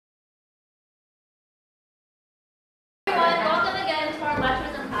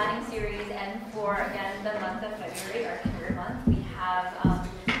February, our Career Month, we have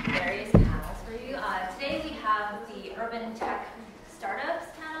various panels for you. Today we have the Urban Tech Startups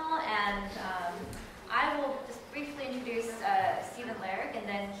panel, and I will just briefly introduce Stephen Larrick, and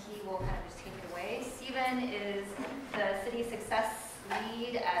then he will kind of just take it away. Stephen is the City Success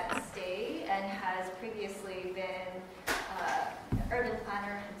Lead at Stae and has previously been urban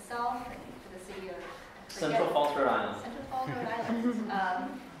planner himself for the city of Central Falls, Rhode Island. Central Falls, Rhode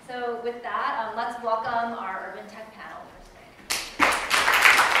Island. So with that, let's welcome our Urban Tech panel for today.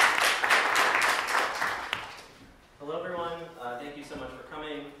 Hello, everyone. Thank you so much for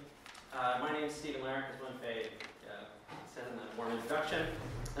coming. My name is Stephen Larrick, as Winfei said in the warm introduction,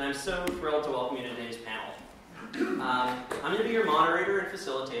 and I'm so thrilled to welcome you to today's panel. I'm going to be your moderator and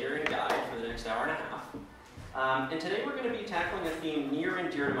facilitator and guide for the next hour and a half. And today we're going to be tackling a theme near and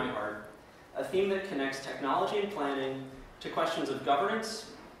dear to my heart, a theme that connects technology and planning to questions of governance,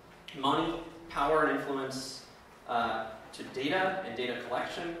 money, power and influence, to data and data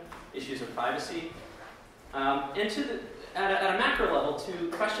collection, issues of privacy, and at a macro level to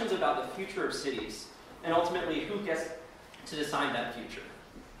questions about the future of cities, and ultimately who gets to decide that future.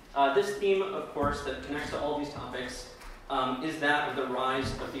 This theme, of course, that connects to all these topics is that of the rise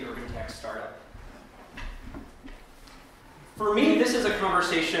of the urban tech startup. For me, this is a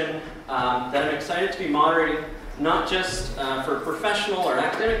conversation that I'm excited to be moderating, not just for professional or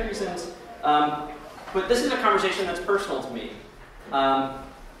academic reasons, but this is a conversation that's personal to me.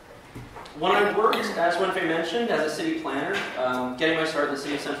 When I worked, as Winfei mentioned, as a city planner, getting my start in the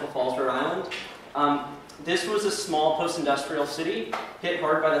city of Central Falls, Rhode Island, this was a small post-industrial city hit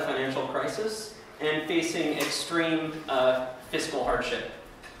hard by the financial crisis and facing extreme fiscal hardship.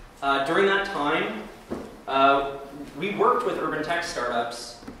 During that time, we worked with urban tech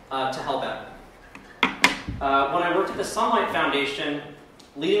startups to help out. When I worked at the Sunlight Foundation,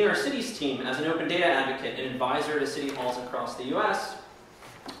 leading our cities team as an open data advocate and advisor to city halls across the US,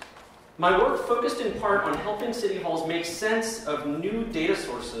 my work focused in part on helping city halls make sense of new data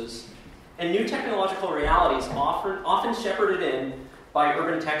sources and new technological realities often shepherded in by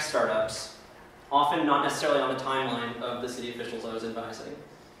urban tech startups, often not necessarily on the timeline of the city officials I was advising.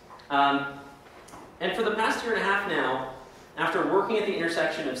 And for the past year and a half now, after working at the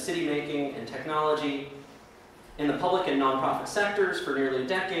intersection of city making and technology in the public and nonprofit sectors for nearly a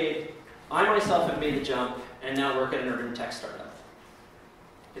decade, I myself have made the jump and now work at an urban tech startup.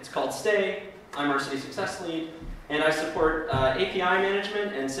 It's called Stae. I'm our City Success Lead, and I support API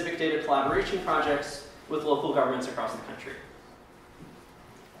management and civic data collaboration projects with local governments across the country.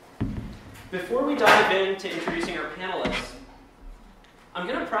 Before we dive into introducing our panelists, I'm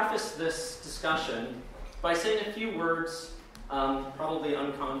going to preface this discussion by saying a few words, probably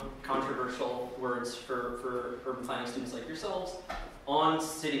uncontroversial words for urban planning students like yourselves, on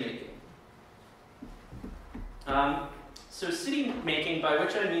city making. So city making, by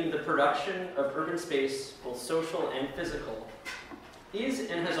which I mean the production of urban space, both social and physical, is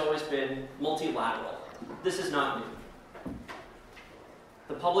and has always been multilateral. This is not new.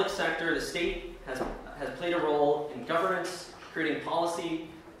 The public sector, the state, has played a role in governance, creating policy,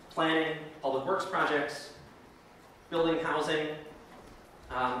 planning, public works projects, building housing,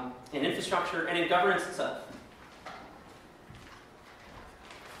 and infrastructure, and in governance itself.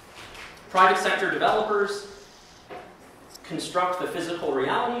 Private sector developers construct the physical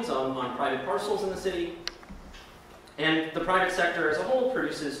realities on private parcels in the city, and the private sector as a whole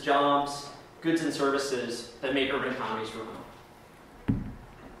produces jobs, goods, and services that make urban economies run.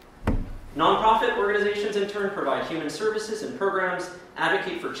 Nonprofit organizations, in turn, provide human services and programs,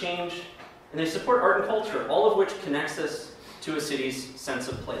 advocate for change, and they support art and culture, all of which connects us to a city's sense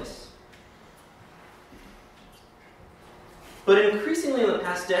of place. But increasingly in the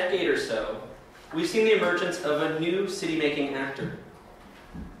past decade or so, we've seen the emergence of a new city-making actor,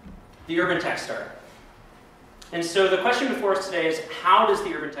 the urban tech startup. And so the question before us today is, how does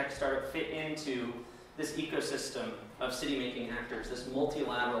the urban tech startup fit into this ecosystem of city-making actors, this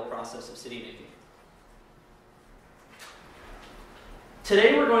multilateral process of city-making?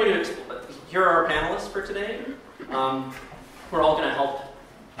 Today we're going to here are our panelists for today. We're all going to help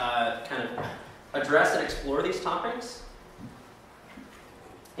kind of address and explore these topics.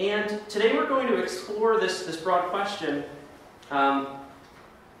 And today we're going to explore this broad question of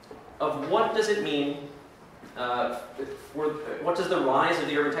what does it mean, what does the rise of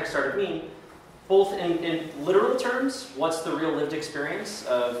the urban tech startup mean, both in literal terms, what's the real lived experience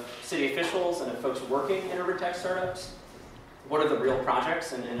of city officials and of folks working in urban tech startups, what are the real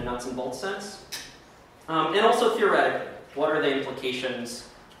projects in a nuts and bolts sense, and also theoretically, what are the implications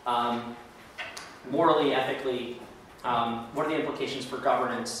morally, ethically, what are the implications for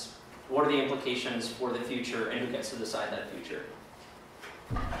governance what are the implications for the future, and who gets to decide that future.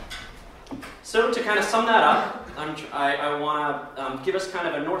 So to kind of sum that up, I want to give us kind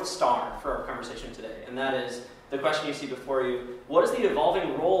of a North Star for our conversation today, and that is the question you see before you: what is the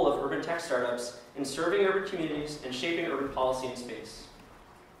evolving role of urban tech startups in serving urban communities and shaping urban policy and space?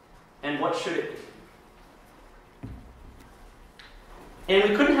 And what should it be? And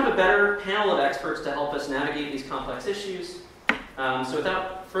we couldn't have a better panel of experts to help us navigate these complex issues. So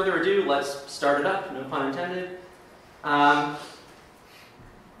without further ado, let's start it up, no pun intended.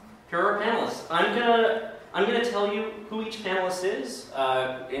 Here are our panelists. I'm gonna tell you who each panelist is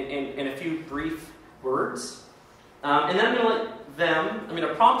in a few brief words, and then I'm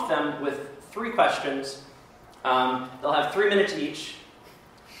gonna prompt them with 3 questions. They'll have 3 minutes each.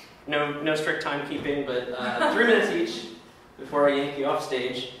 No strict timekeeping, but 3 minutes each before I yank you off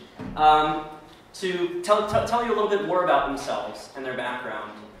stage, to tell you a little bit more about themselves and their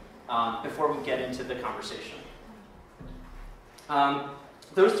background before we get into the conversation.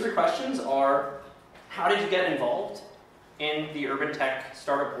 Those 3 questions are: how did you get involved in the urban tech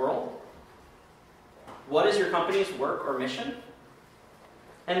startup world? What is your company's work or mission?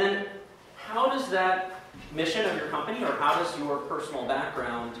 And then how does that mission of your company, or how does your personal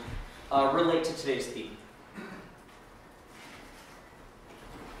background relate to today's theme?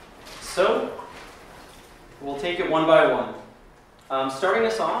 So we'll take it one by one. Starting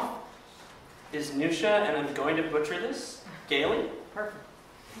us off is Newsha, and I'm going to butcher this, Ghaeli. Perfect.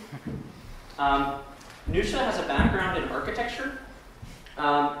 Newsha has a background in architecture.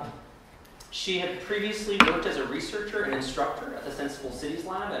 She had previously worked as a researcher and instructor at the Sensible Cities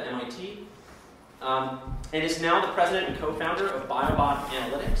Lab at MIT, and is now the president and co-founder of Biobot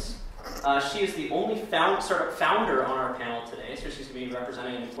Analytics. She is the only startup founder on our panel today, so she's going to be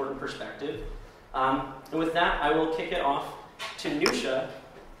representing an important perspective. And with that, I will kick it off to Newsha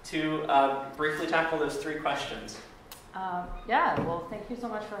to briefly tackle those 3 questions. Yeah, well, thank you so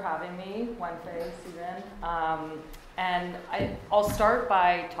much for having me, Wenfei, Steven. And I'll start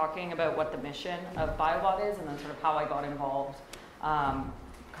by talking about what the mission of Biobot is, and then sort of how I got involved, kind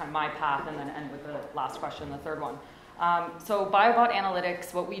of my path, and then end with the last question, the third one. So Biobot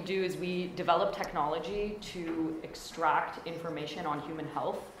Analytics, what we do is we develop technology to extract information on human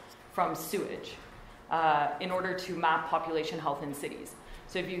health from sewage in order to map population health in cities.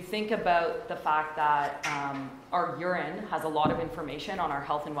 So if you think about the fact that our urine has a lot of information on our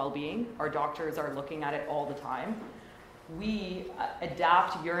health and well-being, our doctors are looking at it all the time, we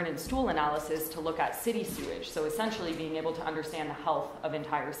adapt urine and stool analysis to look at city sewage. So essentially being able to understand the health of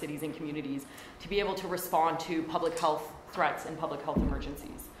entire cities and communities to be able to respond to public health threats and public health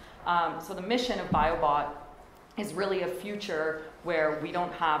emergencies. So the mission of Biobot is really a future where we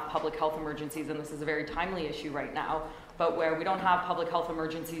don't have public health emergencies, and this is a very timely issue right now, but where we don't have public health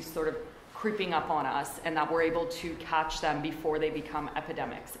emergencies sort of creeping up on us, and that we're able to catch them before they become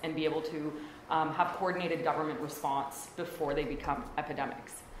epidemics and be able to have coordinated government response before they become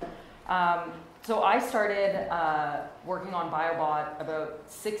epidemics. So I started working on Biobot about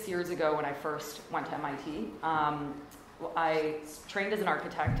 6 years ago when I first went to MIT. I trained as an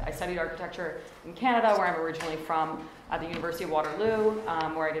architect. I studied architecture in Canada, where I'm originally from, at the University of Waterloo,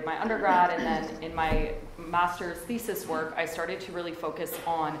 where I did my undergrad, and then in my master's thesis work, I started to really focus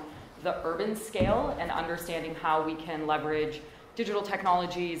on the urban scale and understanding how we can leverage digital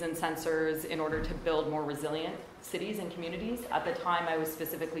technologies and sensors in order to build more resilient cities and communities. At the time, I was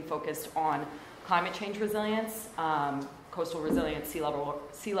specifically focused on climate change resilience, coastal resilience, sea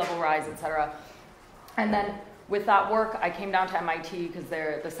level rise, et cetera. And then with that work, I came down to MIT because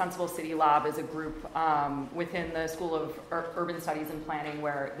the Sensible City Lab is a group within the School of Urban Studies and Planning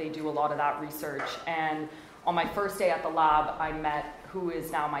where they do a lot of that research. And on my first day at the lab, I met who is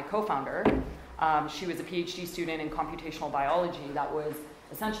now my co-founder. She was a PhD student in computational biology that was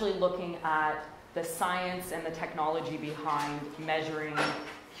essentially looking at the science and the technology behind measuring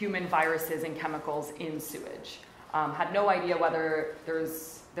human viruses and chemicals in sewage. Had no idea whether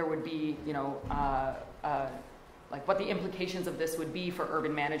there would be, like what the implications of this would be for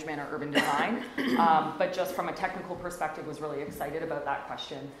urban management or urban design, but just from a technical perspective was really excited about that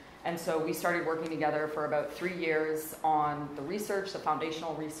question. And so we started working together for about 3 years on the research, the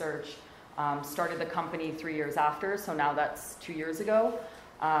foundational research, started the company 3 years after, so now that's 2 years ago.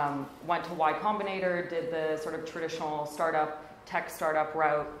 Went to Y Combinator, did the sort of traditional tech startup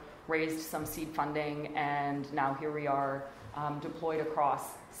route, raised some seed funding, and now here we are deployed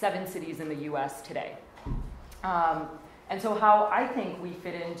across 7 cities in the US today. And so how I think we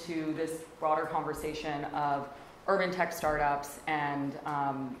fit into this broader conversation of urban tech startups and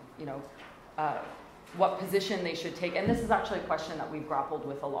what position they should take, and this is actually a question that we've grappled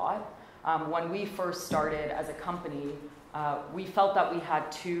with a lot. When we first started as a company, we felt that we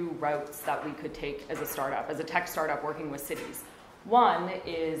had two routes that we could take as a startup, as a tech startup working with cities. One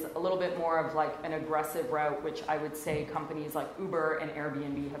is a little bit more of like an aggressive route, which I would say companies like Uber and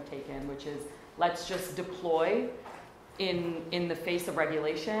Airbnb have taken, which is let's just deploy in the face of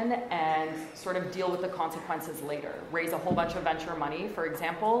regulation and sort of deal with the consequences later. Raise a whole bunch of venture money, for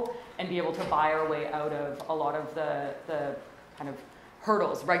example, and be able to buy our way out of a lot of the kind of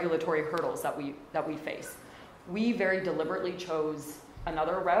hurdles, regulatory hurdles that we face. We very deliberately chose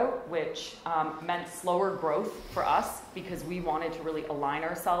another route, which meant slower growth for us because we wanted to really align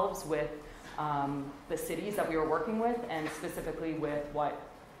ourselves with the cities that we were working with and specifically with what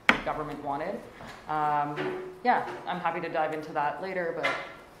the government wanted. Yeah, I'm happy to dive into that later, but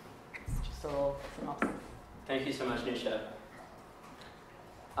it's just a little synopsis. Thank you so much, Newsha.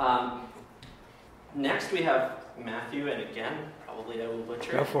 Next we have Matthew, and again, probably I will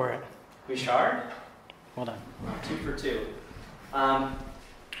butcher. Go for it. Guichard. Well done. 2 for 2.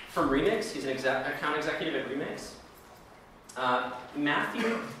 From Remix, he's an account executive at Remix.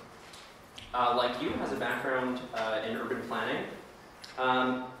 Matthew, like you, has a background in urban planning.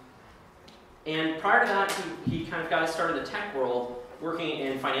 And prior to that, he kind of got his start in the tech world working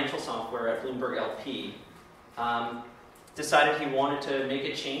in financial software at Bloomberg LP. Decided he wanted to make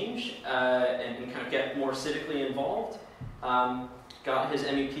a change and kind of get more civically involved. Got his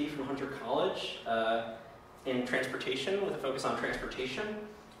MEP from Hunter College in transportation with a focus on transportation.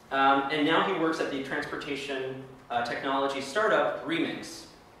 And now he works at the transportation technology startup Remix.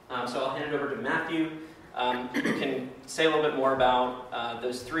 So I'll hand it over to Matthew, who can say a little bit more about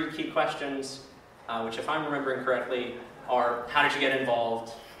those 3 key questions, which if I'm remembering correctly are how did you get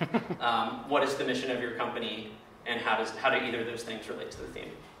involved, what is the mission of your company, and how do either of those things relate to the theme?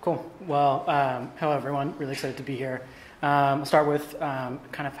 Cool. Well, hello everyone. Really excited to be here. I'll start with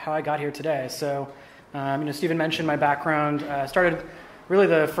kind of how I got here today. So, Stephen mentioned my background. Started really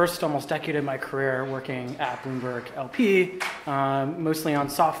the first almost decade of my career working at Bloomberg LP, mostly on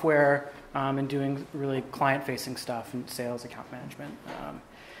software and doing really client-facing stuff and sales, account management.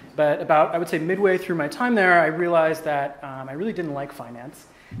 But about, I would say, midway through my time there, I realized that I really didn't like finance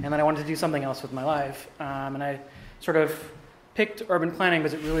and that I wanted to do something else with my life. And I sort of picked urban planning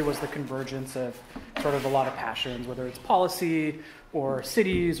because it really was the convergence of sort of a lot of passions, whether it's policy or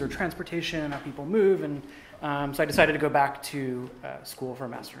cities or transportation, how people move. And so I decided to go back to school for a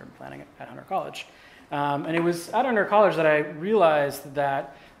Master in Urban Planning at Hunter College. And it was at Hunter College that I realized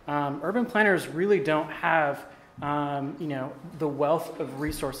that urban planners really don't have the wealth of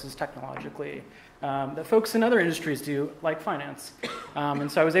resources technologically that folks in other industries do, like finance.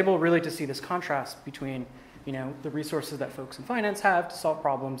 And so I was able really to see this contrast between the resources that folks in finance have to solve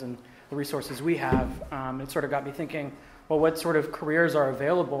problems and the resources we have. It sort of got me thinking, well, what sort of careers are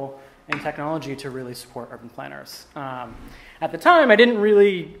available in technology to really support urban planners? At the time, I couldn't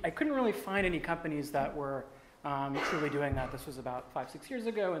really find any companies that were truly doing that. This was about 5-6 years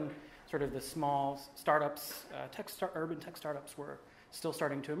ago, and sort of the small startups, urban tech startups were still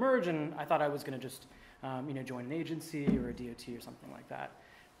starting to emerge, and I thought I was going to just join an agency or a DOT or something like that.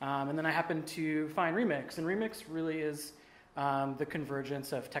 And then I happened to find Remix, and Remix really is the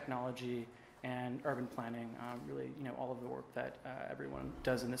convergence of technology and urban planning, really, all of the work that everyone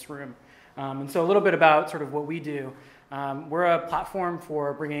does in this room. And so a little bit about sort of what we do. We're a platform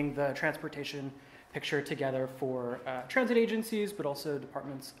for bringing the transportation picture together for transit agencies, but also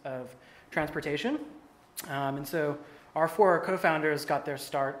departments of transportation. And so our 4 co-founders got their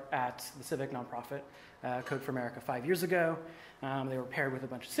start at the civic nonprofit, Code for America, 5 years ago. They were paired with a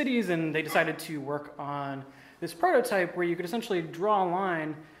bunch of cities, and they decided to work on this prototype where you could essentially draw a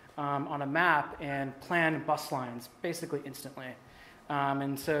line on a map and plan bus lines basically instantly.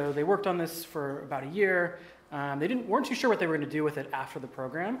 And so they worked on this for about a year. They weren't too sure what they were going to do with it after the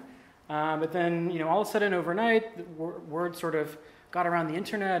program. But then, all of a sudden overnight, the word sort of got around the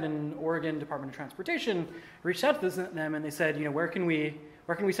internet, and Oregon Department of Transportation reached out to them, and they said, where can we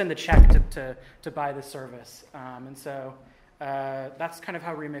send the check to buy this service? And so that's kind of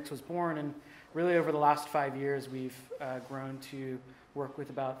how Remix was born. And really over the last 5 years, we've grown to work with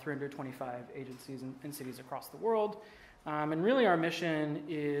about 325 agencies and cities across the world. And really our mission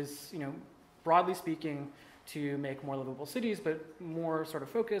is, broadly speaking, to make more livable cities, but more sort of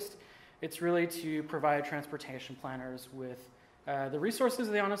focused. It's really to provide transportation planners with the resources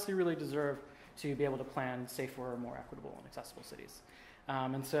they honestly really deserve to be able to plan safer, more equitable, and accessible cities.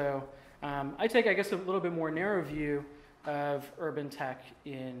 And so I take, I guess, a little bit more narrow view of urban tech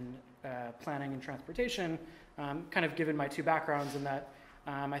in planning and transportation, kind of given my 2 backgrounds, in that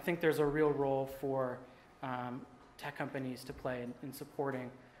I think there's a real role for tech companies to play in supporting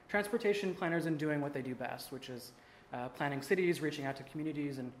transportation planners in doing what they do best, which is planning cities, reaching out to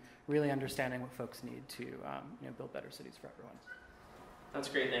communities, and really understanding what folks need to build better cities for everyone. That's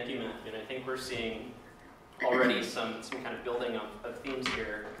great, thank you, Matt. And I think we're seeing already some kind of building of themes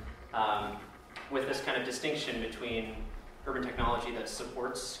here with this kind of distinction between urban technology that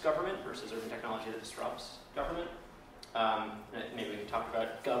supports government versus urban technology that disrupts government. Maybe we can talk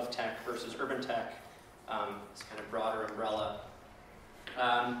about gov tech versus urban tech, this kind of broader umbrella.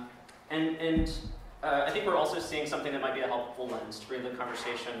 I think we're also seeing something that might be a helpful lens to bring the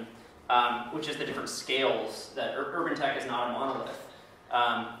conversation, which is the different scales that urban tech is not a monolith.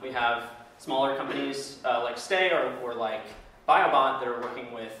 We have smaller companies like Stae or like Biobot that are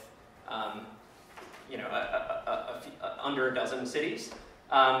working with under a dozen cities.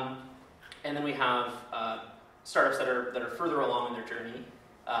 And then we have startups that are further along in their journey.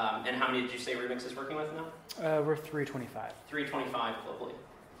 And how many did you say Remix is working with now? We're 325. 325 globally.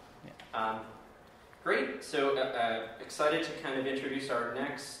 Yeah. Great. So excited to kind of introduce our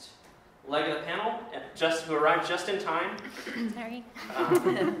next leg of the panel, who arrived just in time. Sorry.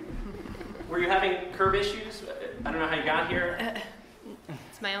 Were you having curb issues? I don't know how you got here.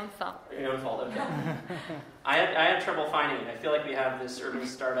 It's my own fault. Your own fault, okay. I had trouble finding it. I feel like we have this urban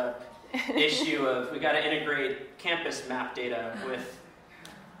startup issue of we got to integrate campus map data with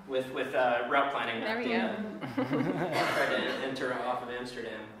route planning map data. There we go. Tried to enter off of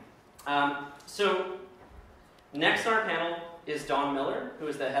Amsterdam. So next on our panel is Dawn Miller, who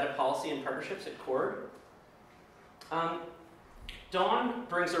is the head of policy and partnerships at Coord. Dawn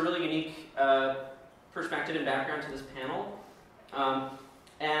brings a really unique perspective and background to this panel.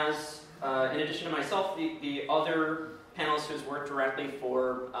 In addition to myself, the other panelists who's worked directly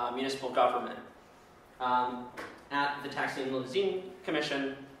for municipal government at the Taxi and Limousine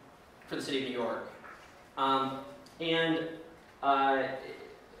Commission for the City of New York.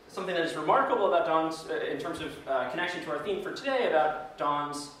 Something that is remarkable about Dawn's, in terms of connection to our theme for today, about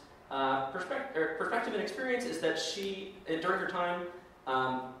Dawn's perspective and experience, is that she, during her time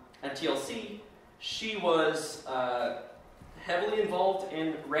at TLC, she was heavily involved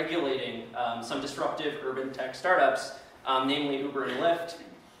in regulating some disruptive urban tech startups, namely Uber and Lyft,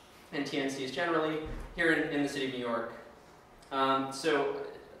 and TNCs generally, here in the city of New York. So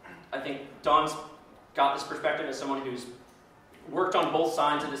I think Dawn's got this perspective as someone who's worked on both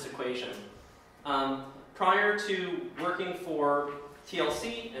sides of this equation. Prior to working for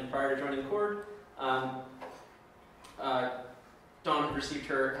TLC and prior to joining Coord, Dawn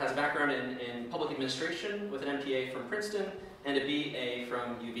has a background in public administration with an MPA from Princeton and a BA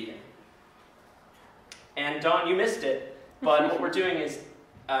from UVA. And Dawn, you missed it, but what we're doing is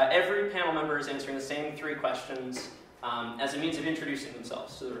every panel member is answering the same 3 questions as a means of introducing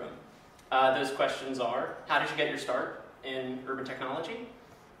themselves to the room. Those questions are, how did you get your start in urban technology?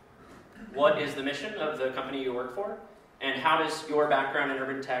 What is the mission of the company you work for? And how does your background in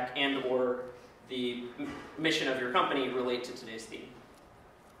urban tech and or the mission of your company relate to today's theme?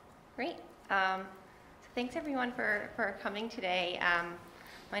 Great. So thanks everyone for coming today.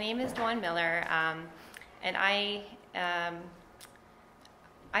 My name is Dawn Miller, and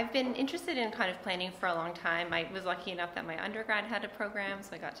I've been interested in kind of planning for a long time. I was lucky enough that my undergrad had a program,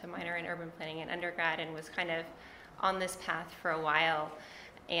 so I got to minor in urban planning in undergrad and was kind of on this path for a while.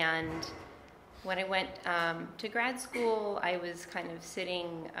 And when I went to grad school, I was kind of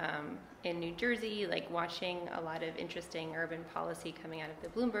sitting in New Jersey, like watching a lot of interesting urban policy coming out of the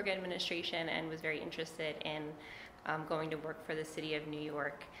Bloomberg administration, and was very interested in going to work for the city of New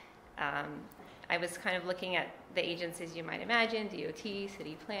York. I was kind of looking at the agencies you might imagine, DOT,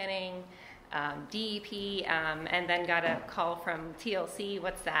 city planning, DEP, and then got a call from TLC,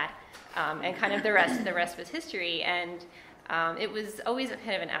 what's that? And kind of the rest was history. And it was always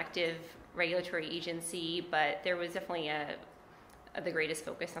kind of an active regulatory agency, but there was definitely the greatest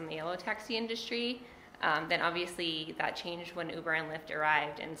focus on the yellow taxi industry. Then obviously that changed when Uber and Lyft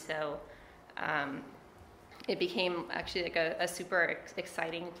arrived, and so it became actually like a super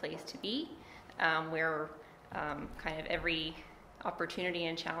exciting place to be, where kind of every opportunity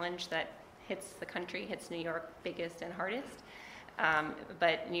and challenge that hits the country hits New York biggest and hardest.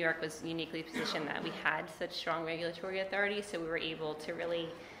 But New York was uniquely positioned that we had such strong regulatory authority, so we were able to really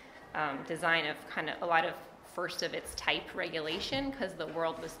design kind of a lot of first of its type regulation, because the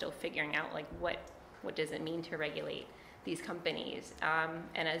world was still figuring out like what does it mean to regulate these companies.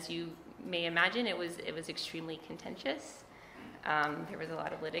 And as you may imagine, it was extremely contentious. There was a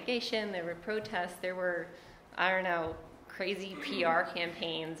lot of litigation, there were protests, there were, crazy PR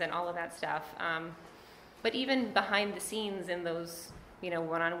campaigns and all of that stuff. But even behind the scenes in those,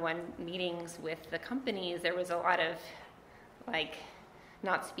 one-on-one meetings with the companies, there was a lot of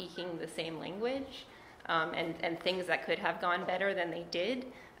not speaking the same language, and things that could have gone better than they did.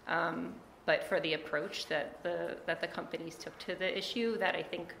 But for the approach that the companies took to the issue, that I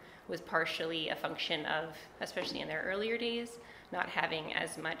think was partially a function of, especially in their earlier days, not having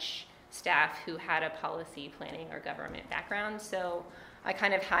as much staff who had a policy, planning, or government background. So I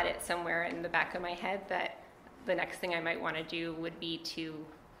kind of had it somewhere in the back of my head that the next thing I might want to do would be to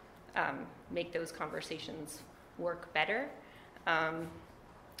make those conversations work better.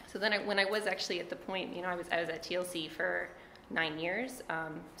 So then when I was actually at the point, I was at TLC for 9 years.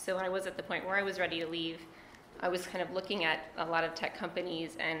 So when I was at the point where I was ready to leave, I was kind of looking at a lot of tech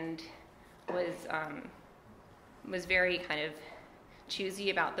companies and was very kind of choosy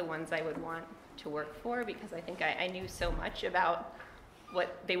about the ones I would want to work for, because I think I knew so much about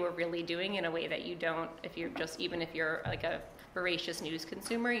what they were really doing in a way that you don't, even if you're like a voracious news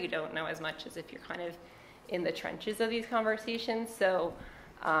consumer, you don't know as much as if you're kind of in the trenches of these conversations. So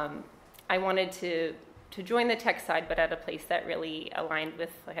I wanted to join the tech side, but at a place that really aligned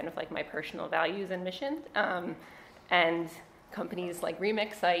with kind of like my personal values and mission. And companies like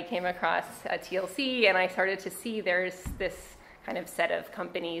Remix I came across at TLC, and I started to see there's this kind of set of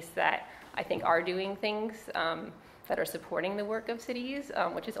companies that I think are doing things that are supporting the work of cities,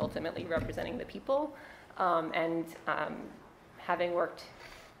 which is ultimately representing the people. And having worked,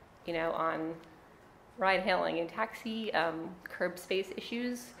 on ride hailing and taxi, curb space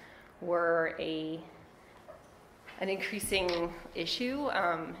issues were an increasing issue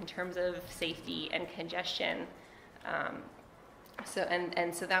in terms of safety and congestion. So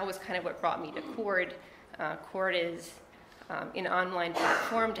that was kind of what brought me to Coord. Coord is an online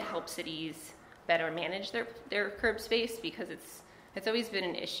platform to help cities better manage their curb space, because it's always been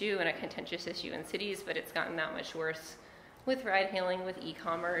an issue and a contentious issue in cities, but it's gotten that much worse with ride hailing, with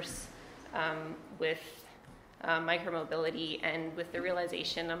e-commerce, with micromobility, and with the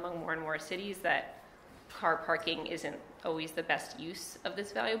realization among more and more cities that car parking isn't always the best use of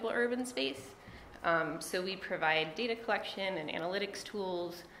this valuable urban space. So we provide data collection and analytics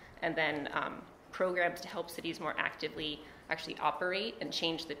tools, and then programs to help cities more actively actually operate and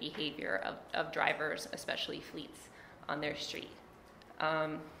change the behavior of drivers, especially fleets, on their street.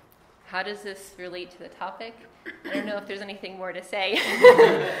 How does this relate to the topic? I don't know if there's anything more to say,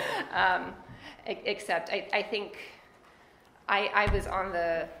 except I think I was on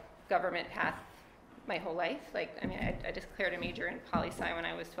the government path my whole life. I declared a major in poli-sci when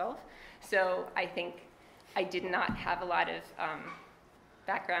I was 12. So I think I did not have a lot of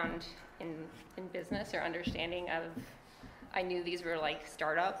background in business or understanding of, I knew these were like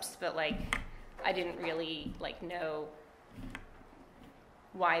startups, but I didn't really know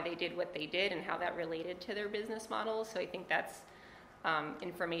why they did what they did and how that related to their business models. So I think that's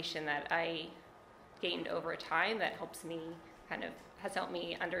information that I gained over time that has helped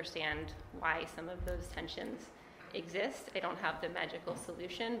me understand why some of those tensions exist. I don't have the magical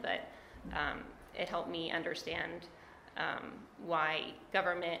solution, but it helped me understand why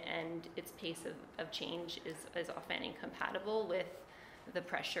government and its pace of change is often incompatible with the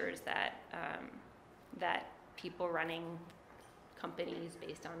pressures that people running companies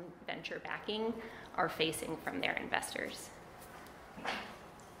based on venture backing are facing from their investors.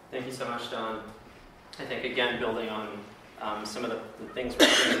 Thank you so much, Dawn. I think, again, building on some of the things we're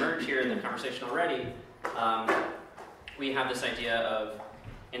seeing emerge here in the conversation already, we have this idea of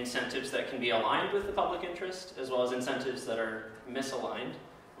incentives that can be aligned with the public interest, as well as incentives that are misaligned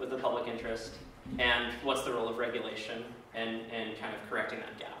with the public interest, and what's the role of regulation and kind of correcting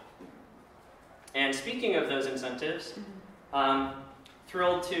that gap. And speaking of those incentives,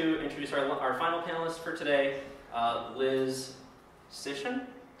 thrilled to introduce our final panelist for today, Liz Sisson.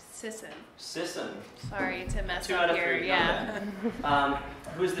 Sisson. Sorry to mess Two up out of here. three, Yeah.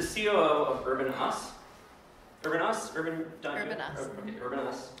 Who is the COO of Urban Us. Urban Us? Urban Us. Okay, Urban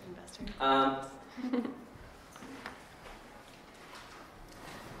Us. Investor.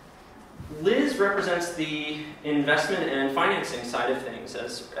 Liz represents the investment and financing side of things,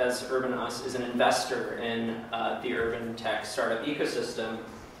 as Urban Us is an investor in the urban tech startup ecosystem.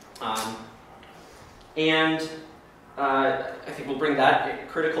 And I think we'll bring that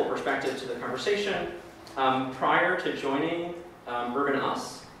critical perspective to the conversation. Prior to joining Urban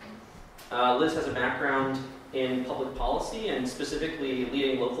Us, Liz has a background in public policy and specifically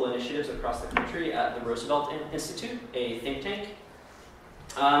leading local initiatives across the country at the Roosevelt Institute, a think tank.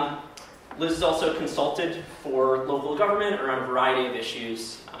 Liz has also consulted for local government around a variety of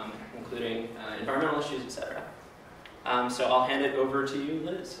issues, including environmental issues, etc. So I'll hand it over to you,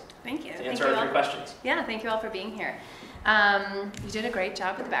 Liz. Thank you. To answer all your questions. Yeah, thank you all for being here. You did a great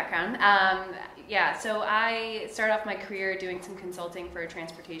job with the background. Yeah, so I started off my career doing some consulting for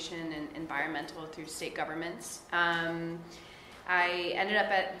transportation and environmental through state governments. I ended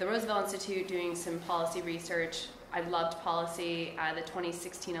up at the Roosevelt Institute doing some policy research. I loved policy. The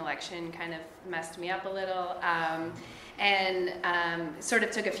 2016 election kind of messed me up a little. And sort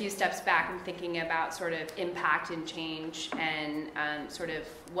of took a few steps back in thinking about sort of impact and change and sort of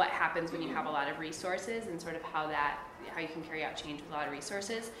what happens when you have a lot of resources and sort of how you can carry out change with a lot of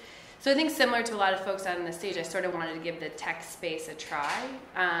resources. So I think similar to a lot of folks out on the stage, I sort of wanted to give the tech space a try.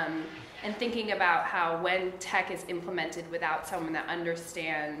 And thinking about how when tech is implemented without someone that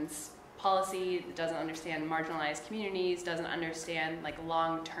understands policy, doesn't understand marginalized communities, doesn't understand like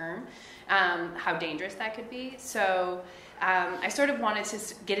long term, how dangerous that could be. So I sort of wanted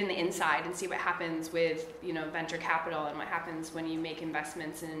to get in the inside and see what happens with venture capital and what happens when you make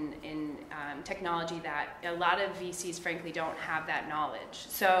investments in technology that a lot of VCs frankly don't have that knowledge.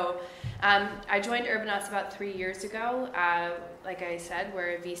 So I joined Urbanus about 3 years ago. Like I said,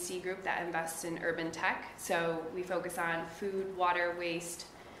 we're a VC group that invests in urban tech. So we focus on food, water, waste,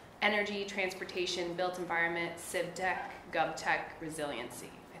 energy, transportation, built environment, civ tech, gov tech, resiliency.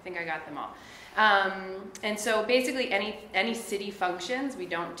 I think I got them all. And so basically any city functions, we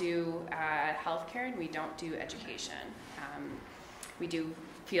don't do healthcare and we don't do education. We do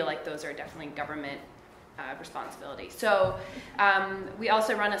feel like those are definitely government responsibility. So we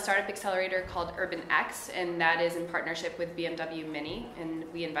also run a startup accelerator called UrbanX, and that is in partnership with BMW Mini, and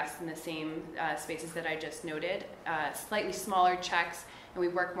we invest in the same spaces that I just noted, slightly smaller checks, and we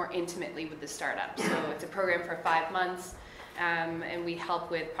work more intimately with the startup. So it's a program for 5 months, and we help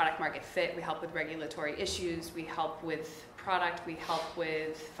with product market fit, we help with regulatory issues, we help with product, we help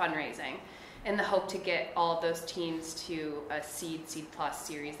with fundraising, in the hope to get all of those teams to a seed plus,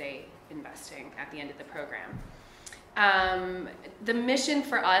 Series A investing at the end of the program. The mission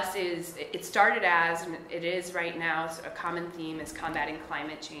for us is, it started as, and it is right now, so a common theme is combating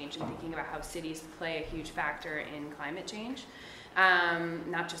climate change and thinking about how cities play a huge factor in climate change.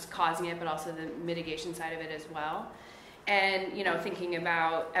 Not just causing it, but also the mitigation side of it as well. And thinking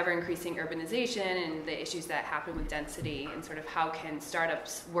about ever-increasing urbanization and the issues that happen with density and sort of how can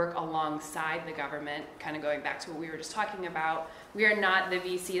startups work alongside the government, kind of going back to what we were just talking about. We are not the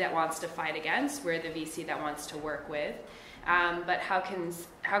VC that wants to fight against, we're the VC that wants to work with. But how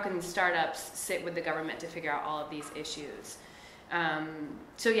can startups sit with the government to figure out all of these issues?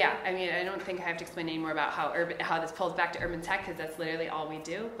 So yeah, I mean, I don't think I have to explain any more about how this pulls back to urban tech, because that's literally all we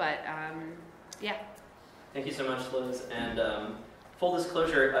do, but yeah. Thank you so much, Liz. And full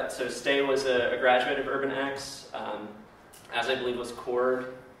disclosure, so Stae was a graduate of UrbanX, as I believe was Coord.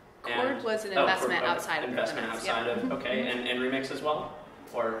 Coord was an investment outside of investment UrbanX, outside yep. of, okay, and Remix as well?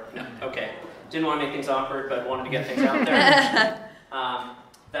 Or, no, okay. Didn't want to make things awkward, but wanted to get things out there.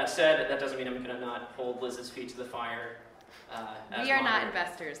 That said, that doesn't mean I'm going to not hold Liz's feet to the fire. We are not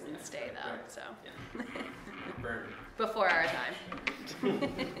investors in Stae, though, right. so. Yeah. Burn. Before our time.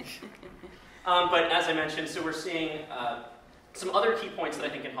 But as I mentioned, so we're seeing some other key points that I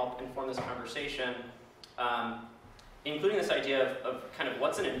think can help inform this conversation, including this idea of kind of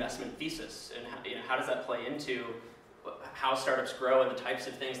what's an investment thesis and how does that play into how startups grow and the types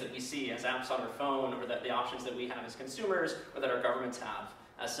of things that we see as apps on our phone, or that the options that we have as consumers, or that our governments have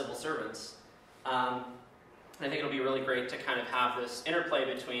as civil servants. And I think it'll be really great to kind of have this interplay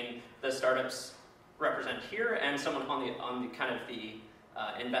between the startups represented here and someone on the kind of the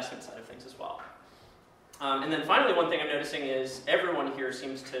investment side of things as well. And then finally, one thing I'm noticing is everyone here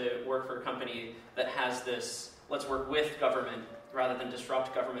seems to work for a company that has this let's work with government rather than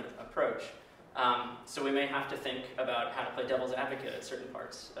disrupt government approach. So we may have to think about how to play devil's advocate at certain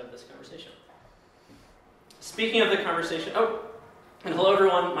parts of this conversation. Speaking of the conversation, and hello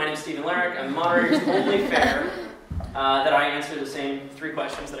everyone, my name is Stephen Larrick. I'm moderator. It's only fair that I answer the same 3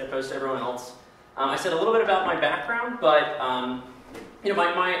 questions that I posed to everyone else. I said a little bit about my background, but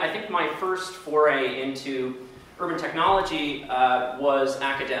I think my first foray into urban technology was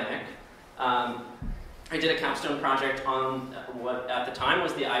academic. I did a capstone project on what at the time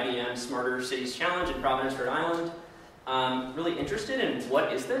was the IBM Smarter Cities Challenge in Providence, Rhode Island. Really interested in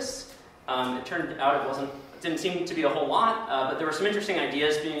what is this? It turned out it didn't seem to be a whole lot, but there were some interesting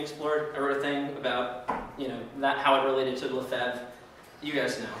ideas being explored. I wrote a thing about how it related to Lefebvre. You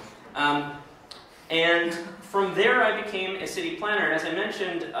guys know. And from there, I became a city planner. And as I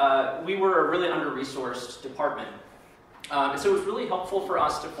mentioned, we were a really under-resourced department. And so it was really helpful for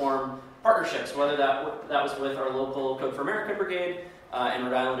us to form partnerships, whether that was with our local Code for America brigade, in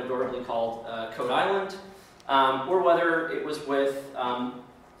Rhode Island, adorably called Code Island, or whether it was with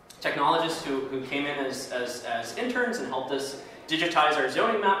technologists who came in as interns and helped us digitize our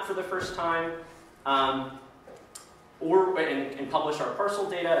zoning map for the first time, and publish our parcel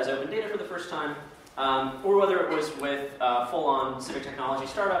data as open data for the first time, or whether it was with full-on civic technology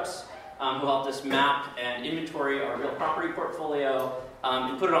startups who helped us map and inventory our real property portfolio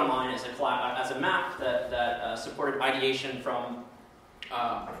and put it online as a map that supported ideation from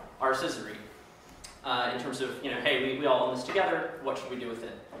our citizenry in terms of, hey, we all own this together, what should we do with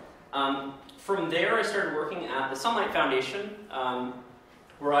it? From there, I started working at the Sunlight Foundation,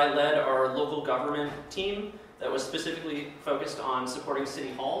 where I led our local government team that was specifically focused on supporting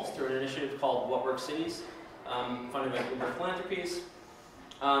city halls through an initiative called What Works Cities, funded by Bloomberg Philanthropies.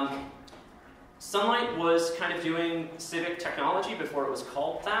 Sunlight was kind of doing civic technology before it was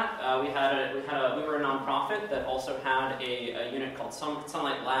called that. We were a nonprofit that also had a unit called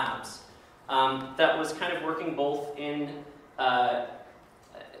Sunlight Labs that was kind of working both in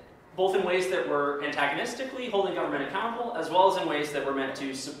ways that were antagonistically holding government accountable, as well as in ways that were meant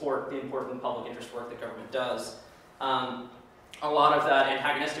to support the important public interest work that government does. A lot of that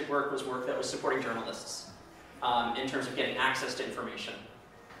antagonistic work was work that was supporting journalists in terms of getting access to information.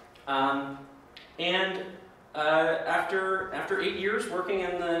 After 8 years working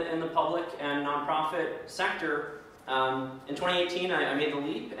in the public and nonprofit sector, in 2018 I made the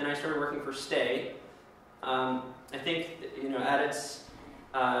leap and I started working for Stae. I think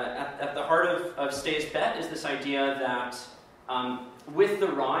at the heart of Stae's bet is this idea that with the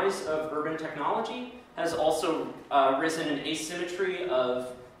rise of urban technology has also risen an asymmetry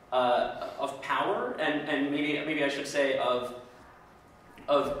of power and maybe I should say of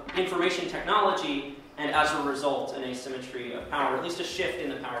information technology, and as a result an asymmetry of power, at least a shift in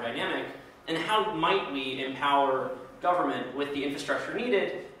the power dynamic, and how might we empower government with the infrastructure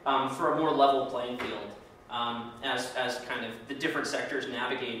needed for a more level playing field as kind of the different sectors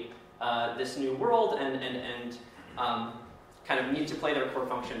navigate this new world and kind of need to play their core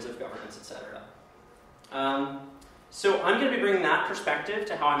functions of governance, etc. So I'm going to be bringing that perspective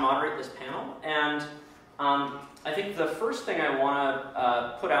to how I moderate this panel, and I think the first thing I want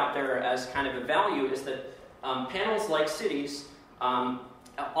to put out there as kind of a value is that panels like cities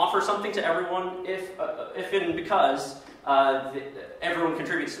offer something to everyone if and because everyone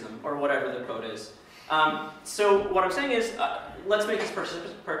contributes to them, or whatever the code is. So what I'm saying is, let's make this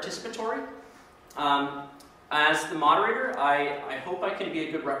participatory. As the moderator, I hope I can be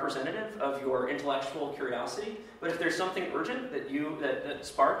a good representative of your intellectual curiosity, but if there's something urgent that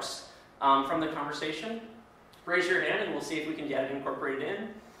sparks from the conversation, raise your hand and we'll see if we can get it incorporated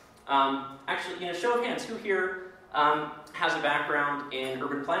in. Actually, show of hands, who here has a background in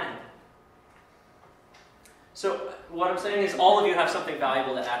urban planning? So what I'm saying is all of you have something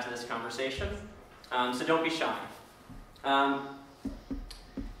valuable to add to this conversation, so don't be shy.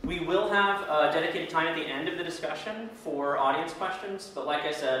 We will have a dedicated time at the end of the discussion for audience questions, but like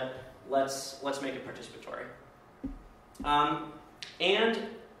I said, let's make it participatory. And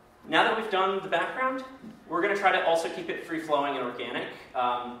now that we've done the background, we're going to try to also keep it free-flowing and organic.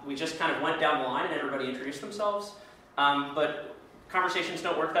 We just kind of went down the line and everybody introduced themselves, but conversations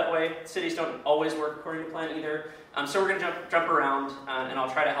don't work that way. Cities don't always work according to plan either. So we're going to jump around, and I'll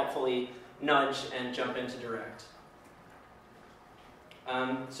try to helpfully nudge and jump into direct.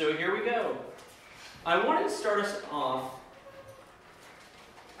 So here we go. I wanted to start us off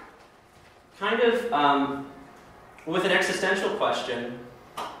kind of with an existential question,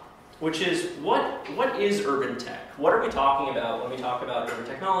 which is what is urban tech? What are we talking about when we talk about urban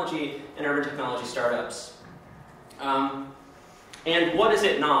technology and urban technology startups? And what is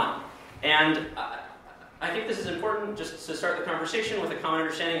it not? And I think this is important just to start the conversation with a common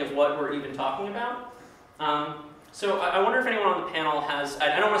understanding of what we're even talking about. So I wonder if anyone on the panel has,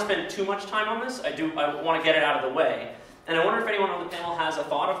 I don't want to spend too much time on this, I want to get it out of the way. And I wonder if anyone on the panel has a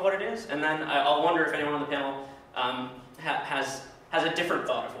thought of what it is, and then I'll wonder if anyone on the panel has a different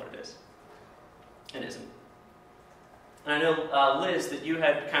thought of what it is and isn't. And I know, Liz, that you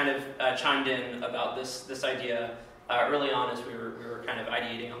had kind of chimed in about this idea early on as we were kind of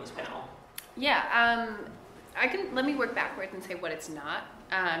ideating on this panel. Yeah, let me work backwards and say what it's not,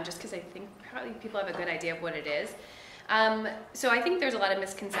 just because I think probably people have a good idea of what it is. So I think there's a lot of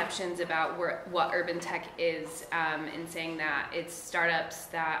misconceptions about what urban tech is, in saying that it's startups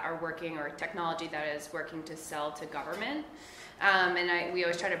that are working or technology that is working to sell to government. We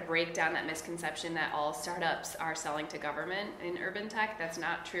always try to break down that misconception that all startups are selling to government in urban tech. That's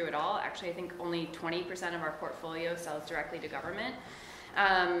not true at all. Actually, I think only 20% of our portfolio sells directly to government.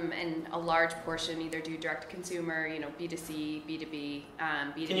 And a large portion either do direct to consumer, B2C, B2B,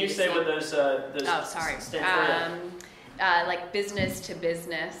 B2B. Can you say what those stand for? like business to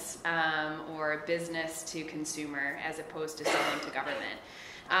business or business to consumer as opposed to selling to government.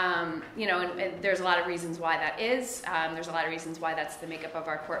 And there's a lot of reasons why that is. There's a lot of reasons why that's the makeup of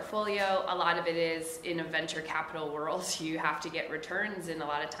our portfolio. A lot of it is in a venture capital world, you have to get returns, and a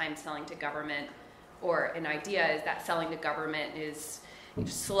lot of times selling to government, or an idea is that selling to government is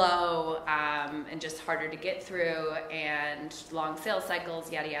slow and just harder to get through, and long sales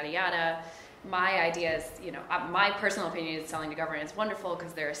cycles, yada, yada, yada. My idea is, my personal opinion is selling to government is wonderful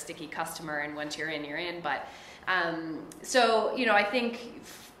because they're a sticky customer, and once you're in, you're in. But I think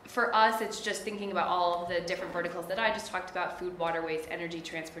for us, it's just thinking about all the different verticals that I just talked about: food, water, waste, energy,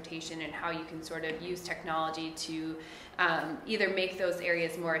 transportation, and how you can sort of use technology to either make those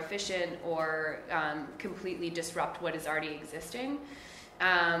areas more efficient or completely disrupt what is already existing.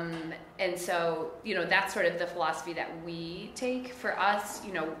 And so, that's sort of the philosophy that we take. For us,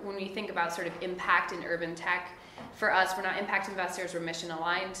 when we think about sort of impact in urban tech, for us, we're not impact investors, we're mission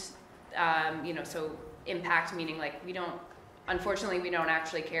aligned. So impact meaning like unfortunately, we don't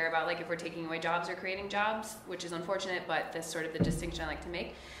actually care about like if we're taking away jobs or creating jobs, which is unfortunate, but that's sort of the distinction I like to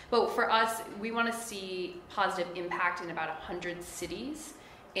make. But for us, we want to see positive impact in about 100 cities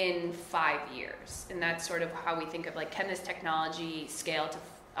in 5 years. And that's sort of how we think of like, can this technology scale to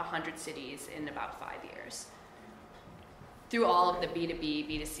 100 cities in about 5 years? Through all of the B2B,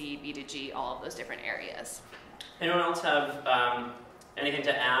 B2C, B2G, all of those different areas. Anyone else have anything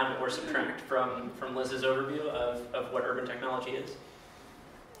to add or subtract from Liz's overview of what urban technology is?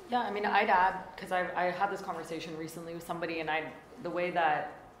 Yeah, I mean, I'd add, because I had this conversation recently with somebody, and the way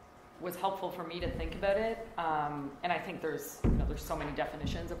that was helpful for me to think about it, and I think there's so many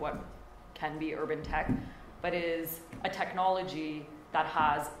definitions of what can be urban tech, but is a technology that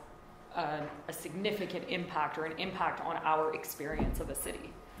has a significant impact or an impact on our experience of a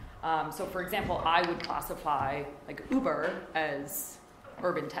city. So for example, I would classify like Uber as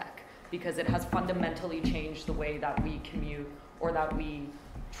urban tech because it has fundamentally changed the way that we commute or that we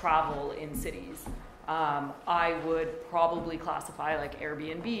travel in cities. I would probably classify like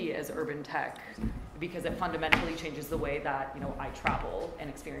Airbnb as urban tech because it fundamentally changes the way that I travel and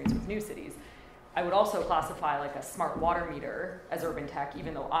experience with new cities. I would also classify like a smart water meter as urban tech,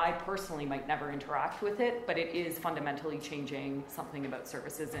 even though I personally might never interact with it, but it is fundamentally changing something about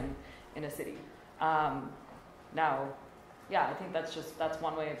services in a city. I think that's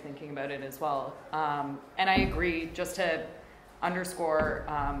one way of thinking about it as well. And I agree, just to underscore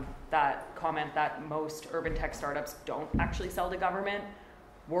that comment that most urban tech startups don't actually sell to government.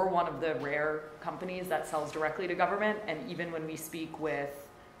 We're one of the rare companies that sells directly to government, and even when we speak with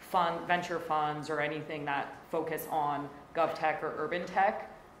venture funds or anything that focus on gov tech or urban tech,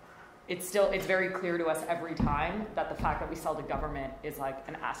 it's very clear to us every time that the fact that we sell to government is like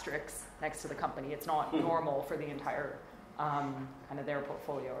an asterisk next to the company. It's not normal for the entire kind of their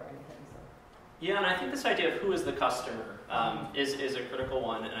portfolio or anything. So. Yeah, and I think this idea of who is the customer is a critical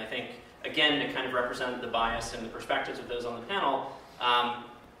one, and I think, again, to kind of represent the bias and the perspectives of those on the panel,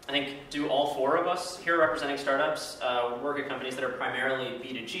 I think, do all four of us here representing startups work at companies that are primarily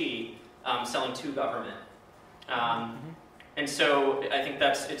B2G, selling to government? And so I think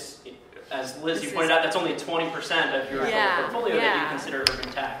as Liz, you pointed out, that's only 20% of your total portfolio that you consider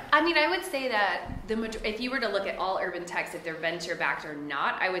urban tech. I mean, I would say that if you were to look at all urban techs, if they're venture-backed or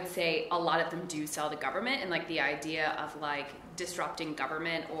not, I would say a lot of them do sell to government, and like the idea of like disrupting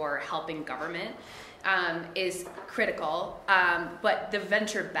government or helping government is critical, but the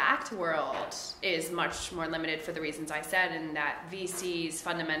venture-backed world is much more limited for the reasons I said, and that VCs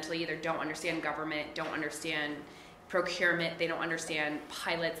fundamentally either don't understand government, don't understand procurement, they don't understand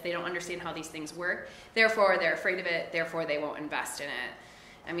pilots, they don't understand how these things work, therefore they're afraid of it, therefore they won't invest in it.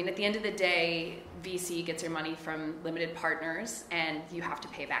 I mean, at the end of the day, VC gets their money from limited partners, and you have to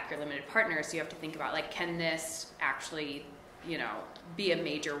pay back your limited partners, so you have to think about, like, can this actually be a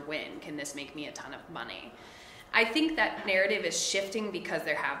major win? Can this make me a ton of money? I think that narrative is shifting because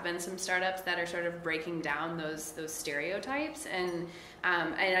there have been some startups that are sort of breaking down those stereotypes, and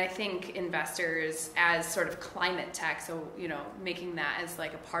I think investors as sort of climate tech, so making that as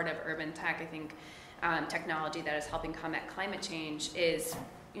like a part of urban tech, I think technology that is helping combat climate change is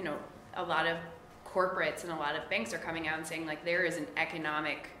a lot of corporates and a lot of banks are coming out and saying like there is an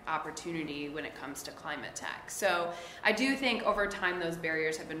economic opportunity when it comes to climate tech. So I do think over time those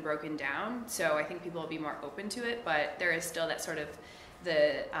barriers have been broken down. So I think people will be more open to it, but there is still that sort of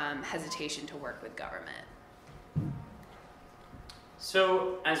the hesitation to work with government.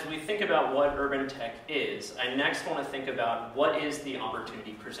 So as we think about what urban tech is, I next want to think about what is the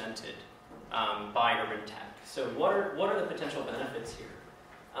opportunity presented by urban tech. So what are the potential benefits here?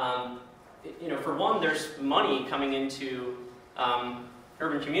 for one, there's money coming into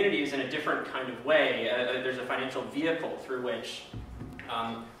urban communities in a different kind of way. There's a financial vehicle through which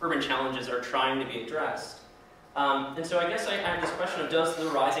urban challenges are trying to be addressed. And so I guess I have this question of, does the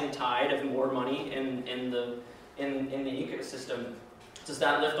rising tide of more money in the ecosystem, does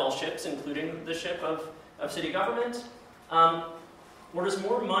that lift all ships, including the ship of city government? Or does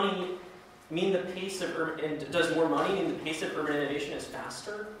more money mean the pace of urban innovation is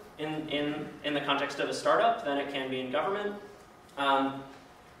faster in the context of a startup than it can be in government? And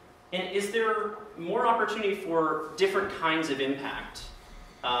is there more opportunity for different kinds of impact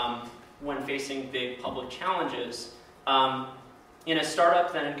when facing big public challenges in a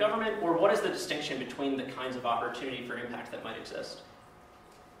startup than in government? Or what is the distinction between the kinds of opportunity for impact that might exist?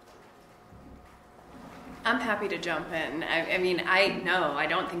 I'm happy to jump in. I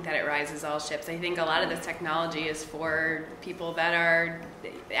don't think that it rises all ships. I think a lot of this technology is for people that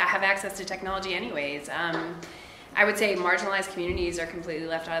have access to technology anyways. I would say marginalized communities are completely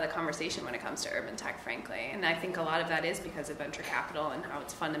left out of the conversation when it comes to urban tech, frankly. And I think a lot of that is because of venture capital and how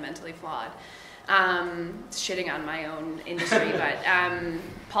it's fundamentally flawed. Shitting on my own industry, but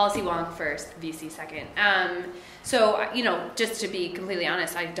policy wonk first, VC second. So, just to be completely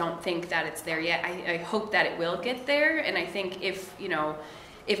honest, I don't think that it's there yet. I hope that it will get there. And I think if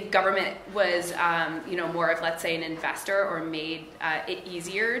government was, more of, let's say, an investor or made it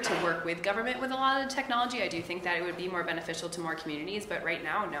easier to work with government with a lot of the technology, I do think that it would be more beneficial to more communities. But right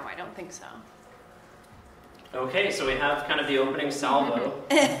now, no, I don't think so. Okay, so we have kind of the opening salvo,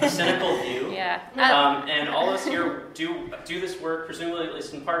 the cynical view. Yeah. And all of us here do this work, presumably at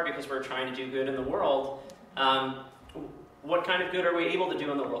least in part because we're trying to do good in the world. What kind of good are we able to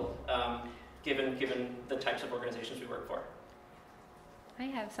do in the world, given the types of organizations we work for? I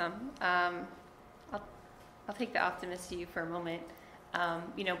have some. I'll take the optimist view for a moment.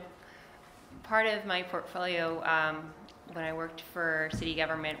 Part of my portfolio when I worked for city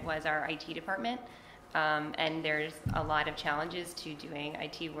government was our IT department. And there's a lot of challenges to doing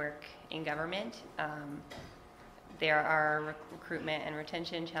IT work in government. There are recruitment and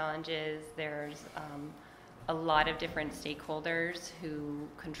retention challenges. There's a lot of different stakeholders who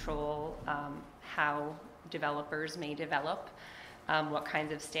control how developers may develop, what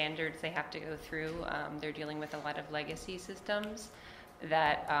kinds of standards they have to go through. They're dealing with a lot of legacy systems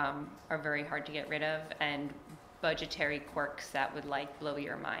that are very hard to get rid of, and budgetary quirks that would blow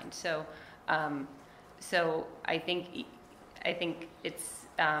your mind. So I think it's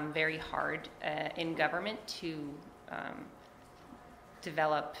very hard in government to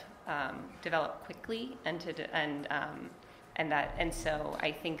develop quickly and so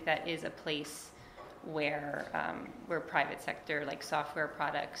I think that is a place where private sector like software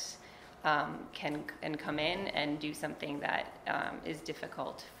products can come in and do something that is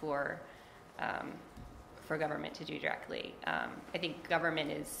difficult for government to do directly. I think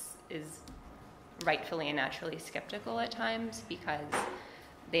government is rightfully and naturally skeptical at times because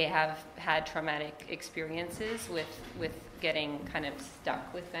they have had traumatic experiences with getting kind of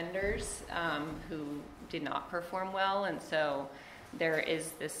stuck with vendors who did not perform well, and so there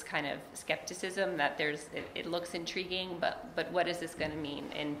is this kind of skepticism that it looks intriguing, but what is this going to mean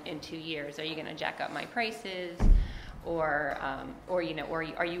in 2 years? Are you going to jack up my prices, or are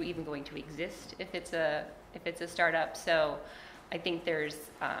you even going to exist if it's a startup? So I think there's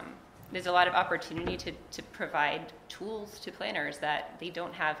a lot of opportunity to provide tools to planners that they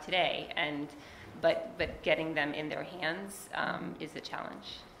don't have today, but getting them in their hands is a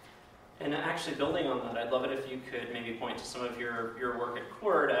challenge. And actually building on that, I'd love it if you could maybe point to some of your work at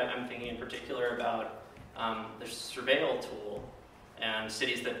Coord. I'm thinking in particular about the Surveil tool and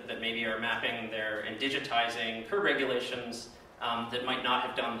cities that maybe are mapping and digitizing curb regulations that might not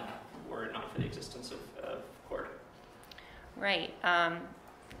have done that were it not for the existence of Coord. Right.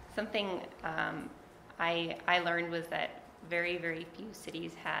 Something I learned was that very, very few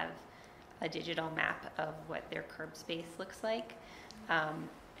cities have a digital map of what their curb space looks like.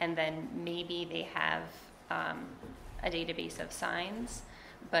 And then maybe they have a database of signs,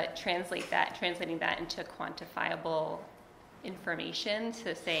 but translating that into quantifiable information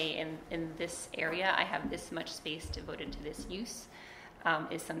to say in this area I have this much space devoted to this use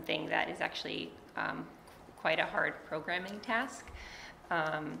is something that is actually quite a hard programming task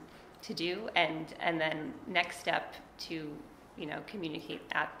to do, and then next step to communicate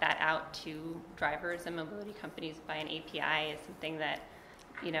that out to drivers and mobility companies by an API is something that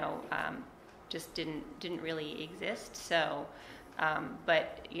just didn't really exist. So,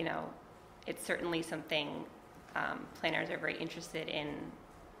 but it's certainly something planners are very interested in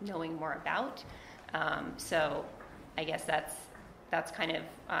knowing more about. So I guess that's kind of